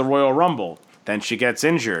wins the Royal Rumble. Then she gets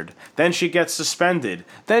injured. Then she gets suspended.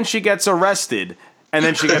 Then she gets arrested. And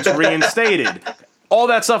then she gets reinstated. All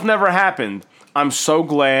that stuff never happened. I'm so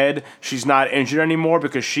glad she's not injured anymore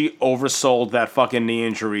because she oversold that fucking knee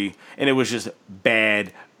injury. And it was just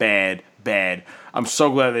bad, bad, bad. I'm so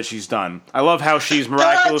glad that she's done. I love how she's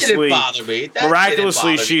miraculously... That didn't bother me.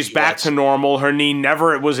 Miraculously, she's back to normal. Her knee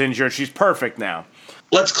never was injured. She's perfect now.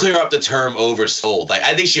 Let's clear up the term oversold. Like,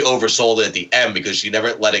 I think she oversold it at the end because she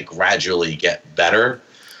never let it gradually get better.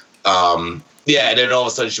 Yeah, and then all of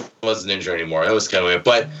a sudden she wasn't injured anymore. That was kind of weird.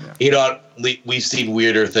 But, you know, we've seen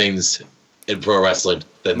weirder things in pro wrestling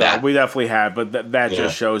than that. We definitely have, but that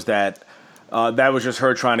just shows that that was just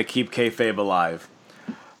her trying to keep kayfabe alive.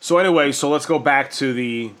 So anyway, let's go back to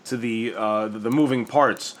the moving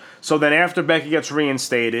parts. So then after Becky gets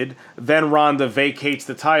reinstated, then Ronda vacates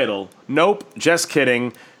the title. Nope, just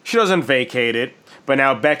kidding. She doesn't vacate it, but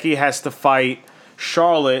now Becky has to fight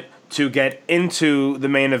Charlotte to get into the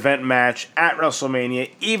main event match at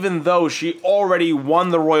WrestleMania, even though she already won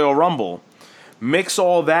the Royal Rumble. Mix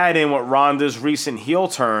all that in with Ronda's recent heel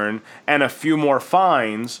turn and a few more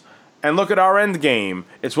fines, and look at our end game.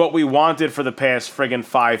 It's what we wanted for the past friggin'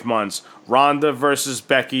 5 months. Ronda versus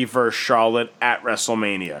Becky versus Charlotte at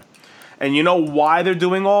WrestleMania. And you know why they're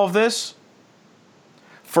doing all of this?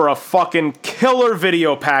 For a fucking killer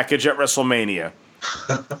video package at WrestleMania.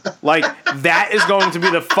 Like, that is going to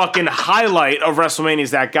be the fucking highlight of WrestleMania,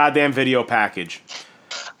 is that goddamn video package.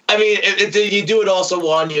 I mean, you do it also,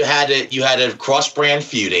 one, you had a cross-brand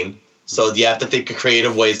feuding, so you have to think of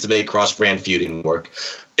creative ways to make cross-brand feuding work.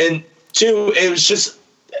 And two,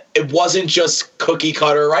 it wasn't just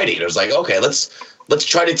cookie-cutter writing. It was like, okay, let's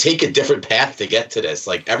try to take a different path to get to this.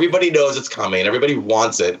 Like, everybody knows it's coming, everybody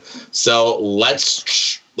wants it, so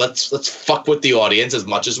let's fuck with the audience as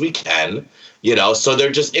much as we can. You know, so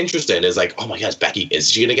they're just interested. It's like, oh my God, Becky,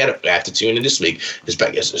 is she gonna get it? I have to tune in this week.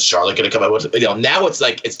 Is Charlotte gonna come out? You know, now it's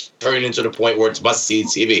like it's turning into the point where it's must see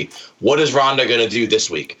TV. What is Ronda gonna do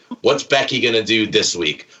this week? What's Becky gonna do this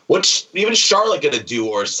week? What's even Charlotte gonna do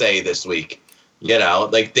or say this week? You know,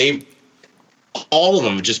 like all of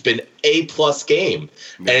them have just been A+ game.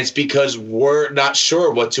 And it's because we're not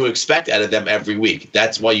sure what to expect out of them every week.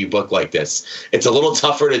 That's why you book like this. It's a little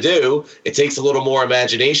tougher to do. It takes a little more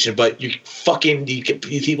imagination, but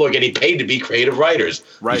people are getting paid to be creative writers.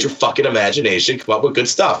 Right. Use your fucking imagination. Come up with good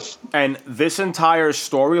stuff. And this entire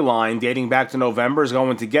storyline dating back to November is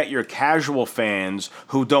going to get your casual fans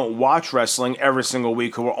who don't watch wrestling every single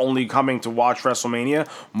week, who are only coming to watch WrestleMania,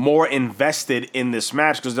 more invested in this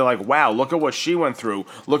match because they're like, wow, look at what she went through.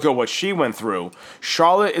 Look at what she went through.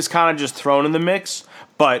 Charlotte is kind of just thrown in the mix,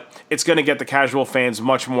 but it's going to get the casual fans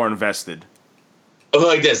much more invested.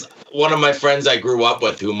 Like this, one of my friends I grew up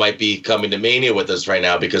with who might be coming to Mania with us right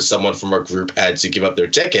now because someone from our group had to give up their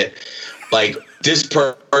ticket. Like, this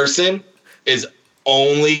person is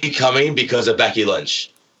only coming because of Becky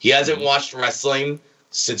Lynch. He hasn't watched wrestling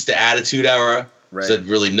since the Attitude Era. Right. Said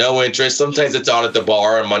really no interest. Sometimes it's on at the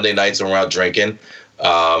bar on Monday nights when we're out drinking.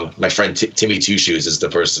 My friend Timmy Two Shoes is the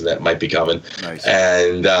person that might be coming. Nice.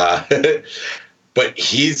 And but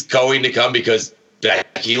he's going to come because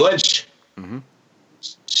Becky Lynch. Mm-hmm.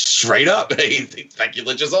 Straight up, he thinks Becky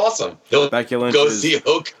Lynch is awesome. Becky Lynch go see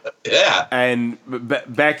Hook. Yeah. And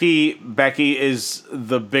Becky is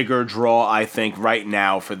the bigger draw, I think, right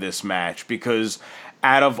now for this match, because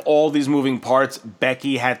out of all these moving parts,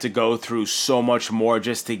 Becky had to go through so much more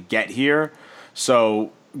just to get here.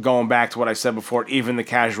 So going back to what I said before, even the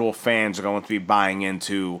casual fans are going to be buying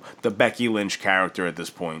into the Becky Lynch character at this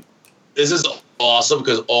point. This is awesome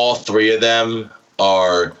because all three of them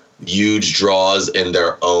are huge draws in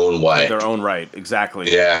their own way. In their own right,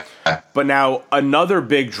 exactly. Yeah. But now another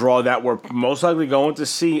big draw that we're most likely going to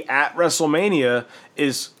see at WrestleMania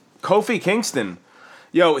is Kofi Kingston.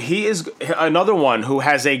 Yo, he is another one who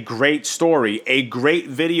has a great story, a great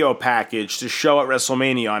video package to show at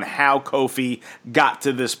WrestleMania on how Kofi got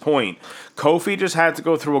to this point. Kofi just had to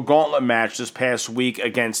go through a gauntlet match this past week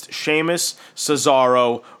against Sheamus,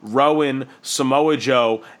 Cesaro, Rowan, Samoa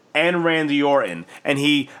Joe, and Randy Orton, and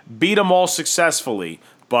he beat them all successfully.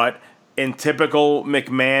 But in typical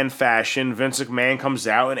McMahon fashion, Vince McMahon comes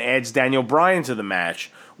out and adds Daniel Bryan to the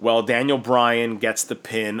match. Well, Daniel Bryan gets the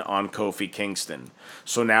pin on Kofi Kingston.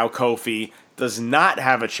 So now Kofi does not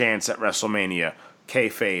have a chance at WrestleMania.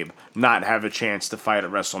 Kayfabe, not have a chance to fight at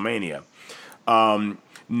WrestleMania.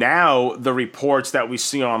 Now the reports that we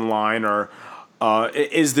see online are,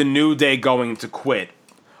 is the New Day going to quit?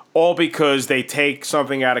 all because they take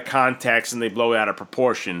something out of context and they blow it out of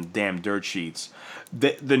proportion. Damn dirt sheets.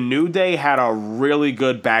 The New Day had a really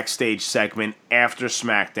good backstage segment after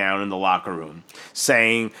SmackDown in the locker room,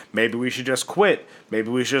 saying maybe we should just quit, maybe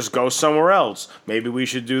we should just go somewhere else, maybe we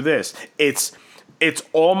should do this. It's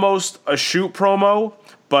almost a shoot promo,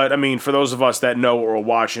 but I mean, for those of us that know or are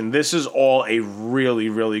watching, this is all a really,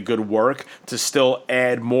 really good work to still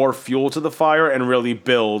add more fuel to the fire and really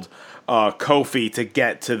build Kofi to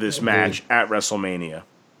get to this match at WrestleMania.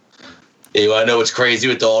 You want to know what's crazy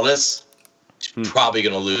with all this? He's probably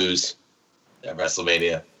going to lose at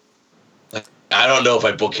WrestleMania. I don't know if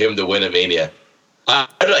I book him to win at Mania.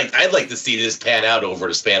 I'd like to see this pan out over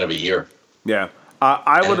the span of a year. Yeah.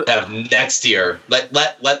 I would have next year. Let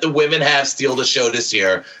the women steal the show this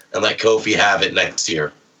year, and let Kofi have it next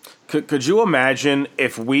year. Could you imagine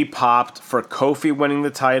if we popped for Kofi winning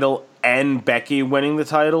the title and Becky winning the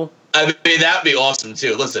title? I mean, that'd be awesome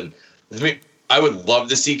too. Listen, I would love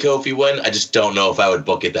to see Kofi win. I just don't know if I would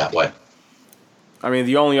book it that way. I mean,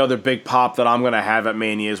 the only other big pop that I'm going to have at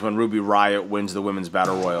Mania is when Ruby Riott wins the Women's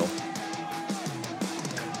Battle Royal.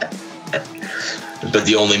 But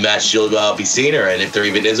the only match you'll be seeing her in, if there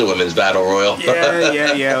even is a Women's Battle Royal.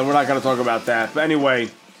 Yeah. We're not going to talk about that. But anyway,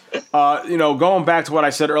 going back to what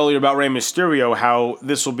I said earlier about Rey Mysterio, how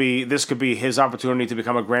this could be his opportunity to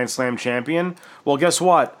become a Grand Slam champion. Well, guess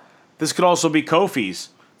what? This could also be Kofi's.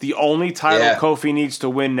 The only title Kofi needs to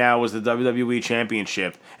win now is the WWE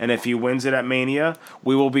Championship. And if he wins it at Mania,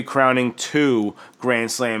 we will be crowning 2 Grand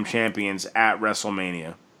Slam champions at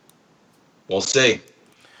WrestleMania. We'll see.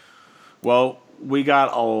 Well, we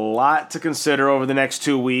got a lot to consider over the next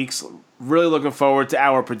 2 weeks. Really looking forward to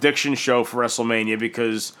our prediction show for WrestleMania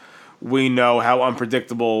because we know how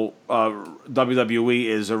unpredictable WWE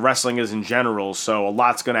is, or wrestling is in general. So a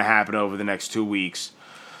lot's going to happen over the next 2 weeks.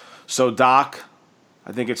 So, Doc,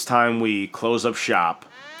 I think it's time we close up shop.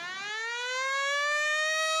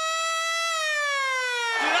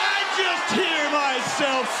 Did I just hear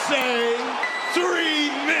myself say 3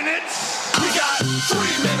 minutes? We got 3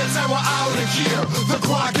 minutes and we're out of here. The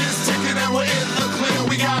clock is ticking and we're in the clear.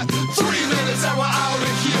 We got 3 minutes and we're out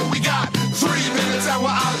of here. We got 3 minutes and we're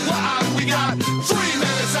out. We got 3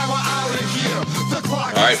 minutes and we're out of here. The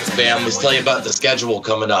clock. All right, fam, let's tell you about the schedule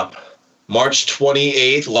coming up. March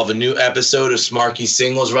 28th, we'll have a new episode of Smarky's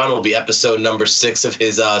Singles Run. It'll be episode number 6 of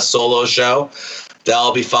his solo show.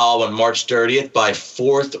 That'll be followed on March 30th by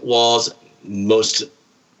Fourth Wall's next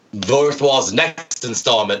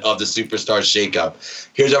installment of the Superstars Shakeup.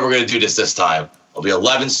 Here's how we're going to do this time. There'll be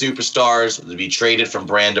 11 superstars. They'll be traded from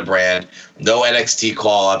brand to brand. No NXT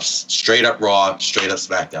call-ups. Straight up Raw, straight up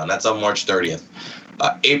SmackDown. That's on March 30th.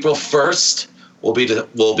 April 1st will be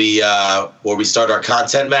where we start our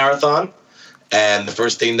content marathon. And the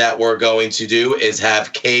first thing that we're going to do is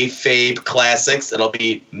have Kayfabe Classics. It'll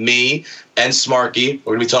be me and Smarky.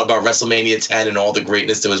 We're going to be talking about WrestleMania 10 and all the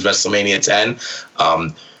greatness that was WrestleMania 10.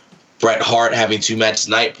 Bret Hart having 2 matches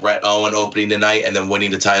tonight. Bret Owen opening the night and then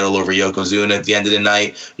winning the title over Yokozuna at the end of the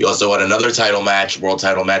night. You also had another title match, world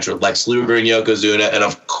title match with Lex Luger and Yokozuna. And,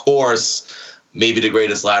 of course, maybe the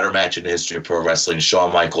greatest ladder match in the history of pro wrestling,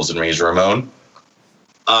 Shawn Michaels and Razor Ramon.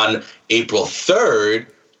 On April 3rd,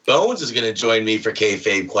 Bones is going to join me for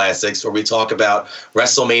Kayfabe Classics, where we talk about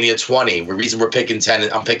WrestleMania 20. The reason I'm picking 10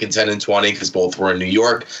 and 20 because both were in New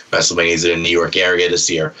York. WrestleMania's in the New York area this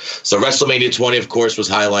year. So WrestleMania 20, of course, was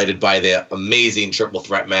highlighted by the amazing triple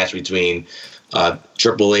threat match between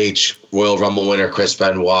Triple H, Royal Rumble winner Chris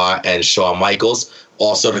Benoit, and Shawn Michaels.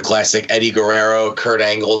 Also the classic Eddie Guerrero, Kurt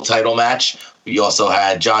Angle title match. We also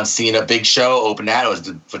had John Cena, Big Show, open that. It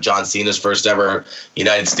was for John Cena's first ever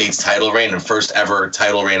United States title reign and first ever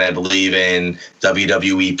title reign, I believe, in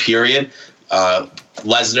WWE, period.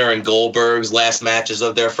 Lesnar and Goldberg's last matches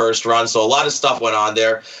of their first run. So a lot of stuff went on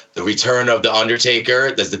there. The return of The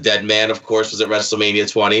Undertaker, there's the Dead Man, of course, was at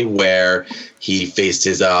WrestleMania 20, where he faced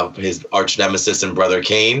his arch nemesis and brother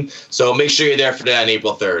Kane. So make sure you're there for that on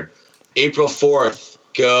April 3rd. April 4th,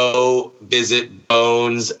 go visit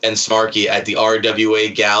Bones and Smarky at the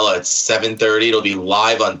RWA Gala at 7:30. It'll be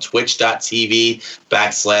live on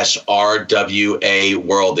twitch.tv/RWA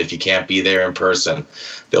World if you can't be there in person.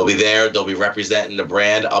 They'll be there. They'll be representing the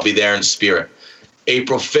brand. I'll be there in spirit.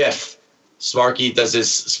 April 5th, Smarky does his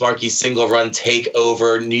Smarky Single Run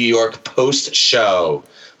Takeover New York post-show.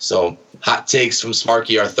 So hot takes from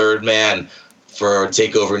Smarky, our third man, for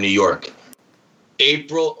Takeover New York.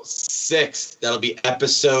 April 6th, that'll be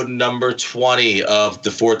episode number 20 of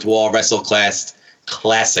the Fourth Wall WrestleCast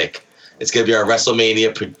Classic. It's going to be our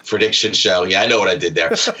WrestleMania prediction show. Yeah, I know what I did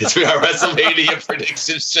there. It's going to be our WrestleMania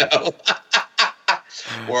prediction show.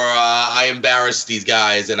 where I embarrass these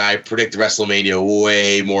guys and I predict WrestleMania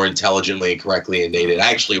way more intelligently and correctly than they did.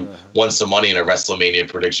 I actually won some money in a WrestleMania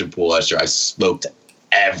prediction pool last year. I smoked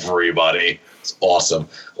everybody. It's awesome.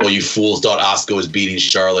 Well, you fools thought Asuka was beating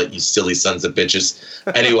Charlotte, you silly sons of bitches.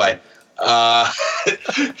 Anyway,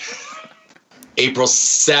 April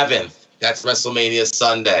 7th, that's WrestleMania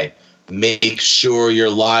Sunday. Make sure you're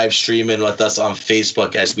live streaming with us on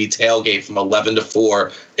Facebook as we tailgate from 11 to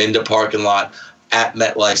 4 in the parking lot at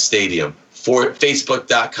MetLife Stadium.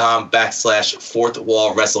 Facebook.com/Fourth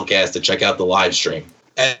Wall WrestleCast to check out the live stream.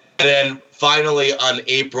 And then finally on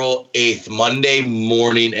April 8th, Monday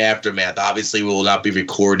morning aftermath. Obviously, we will not be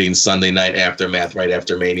recording Sunday night aftermath right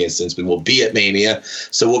after Mania since we will be at Mania.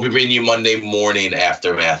 So we'll be bringing you Monday morning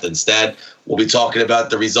aftermath instead. We'll be talking about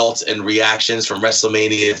the results and reactions from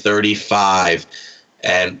WrestleMania 35.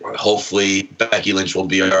 And hopefully Becky Lynch will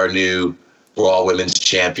be our new Raw Women's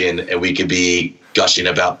Champion, and we could be gushing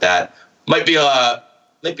about that. Might be a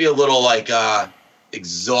little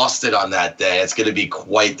exhausted on that day. It's going to be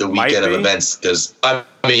quite the weekend of events because,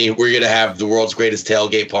 we're going to have the world's greatest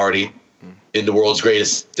tailgate party in the world's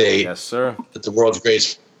greatest state. Yes, sir. At the world's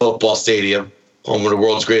greatest football stadium, home of the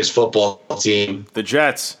world's greatest football team. The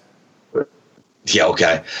Jets. Yeah,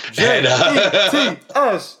 okay. Jets. I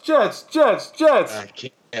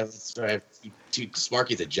can't. That's right.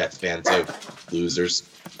 Smarky's a Jets fan too. Losers.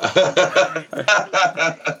 I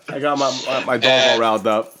got my dog all riled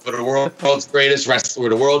up. But the world's greatest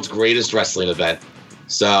wrestling event.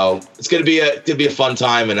 So it's gonna be a fun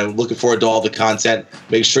time, and I'm looking forward to all the content.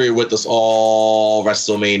 Make sure you're with us all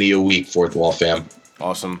WrestleMania week, Fourth Wall fam.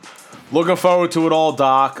 Awesome. Looking forward to it all,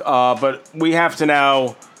 Doc. But we have to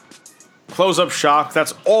now close up shop.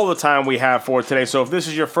 That's all the time we have for today. So if this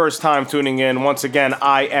is your first time tuning in, once again,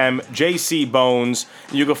 I am JC Bones.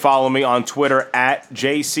 You can follow me on Twitter at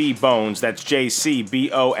JC Bones. That's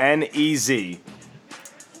JCBONEZ.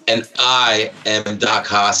 And I am Doc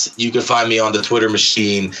Haas. You can find me on the Twitter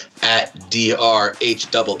machine at DRHAASE,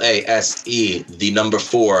 the number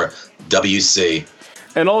 4 WC.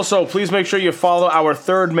 And also, please make sure you follow our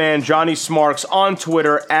third man, Johnny Smarks, on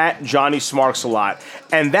Twitter at Johnny Smarks a lot.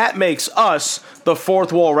 And that makes us the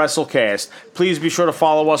Fourth Wall WrestleCast. Please be sure to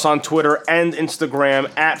follow us on Twitter and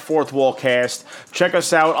Instagram at Fourth Wall Cast. Check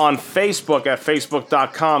us out on Facebook at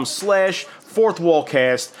facebook.com/Fourth Wall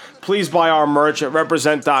Cast. Please buy our merch at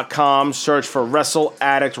represent.com. Search for Wrestle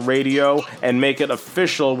Addict Radio and make it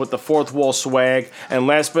official with the Fourth Wall swag. And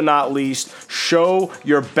last but not least, show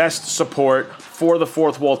your best support for the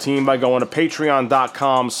Fourth Wall team by going to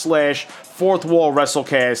patreon.com/Fourth Wall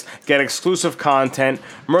WrestleCast. Get exclusive content,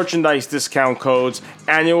 merchandise discount codes,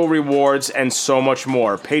 annual rewards, and so much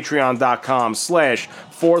more.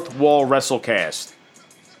 Patreon.com/Fourth Wall WrestleCast.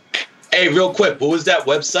 Hey, real quick, what was that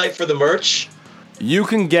website for the merch? You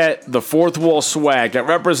can get the Fourth Wall swag at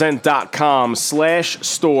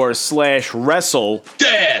represent.com/store/wrestle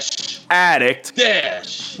addict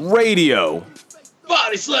radio.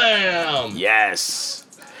 Body slam! Yes.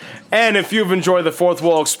 And if you've enjoyed the Fourth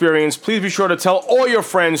Wall experience, please be sure to tell all your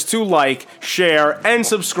friends to like, share, and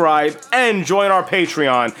subscribe, and join our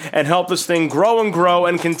Patreon, and help this thing grow and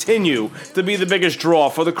continue to be the biggest draw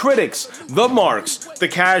for the critics, the marks, the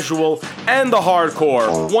casual, and the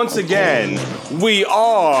hardcore. Once again, we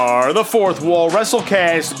are the Fourth Wall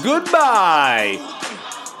WrestleCast. Goodbye,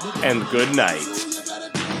 and good night.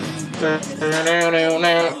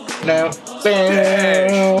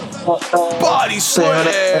 Body slam.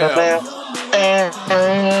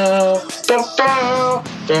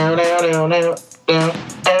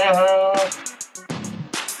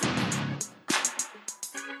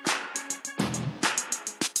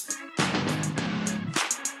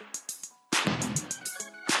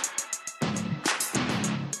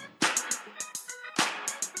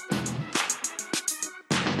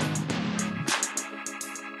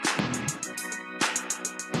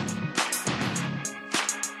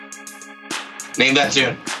 Name that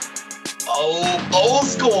tune. Oh, old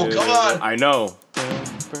school. Come on. I know. Was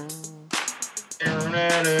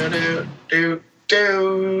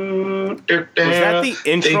that the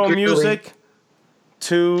intro music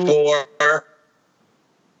to...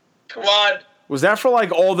 Come on. Was that for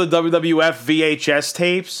like all the WWF VHS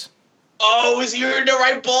tapes? Oh, you're in the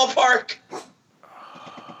right ballpark.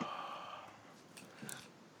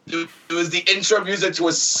 It was the intro music to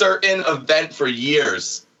a certain event for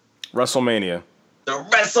years. WrestleMania. The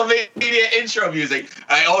WrestleMania intro music.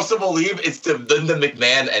 I also believe it's the Linda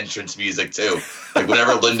McMahon entrance music too. Like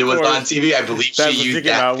whenever Linda was on TV, I believe she used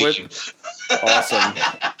that theme. Awesome.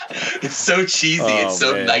 It's so cheesy. It's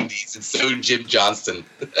so 90s. It's so Jim Johnston.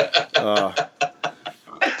 All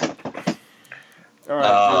All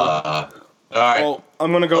right. All right. Well,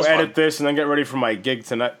 I'm gonna go edit this and then get ready for my gig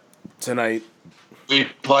tonight. Where you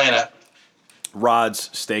playing at? Rod's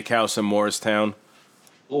Steakhouse in Morristown.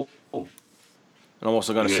 Oh. And I'm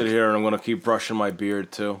also gonna sit here and I'm gonna keep brushing my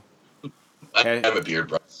beard too. I have a beard,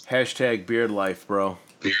 bro. Hashtag beard life, bro.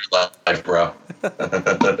 Beard life, bro. All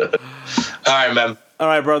right, man. All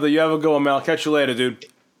right, brother. You have a good one, man. I'll catch you later, dude.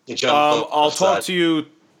 I'll talk to you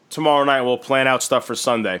tomorrow night. We'll plan out stuff for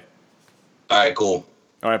Sunday. All right, cool.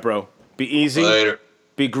 All right, bro. Be easy. Later.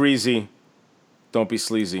 Be greasy. Don't be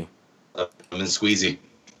sleazy. I'm in squeezy.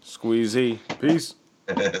 Squeezy. Peace.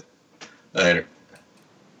 Later.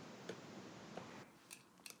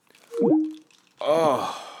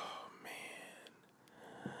 Oh,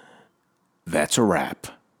 man. That's a wrap.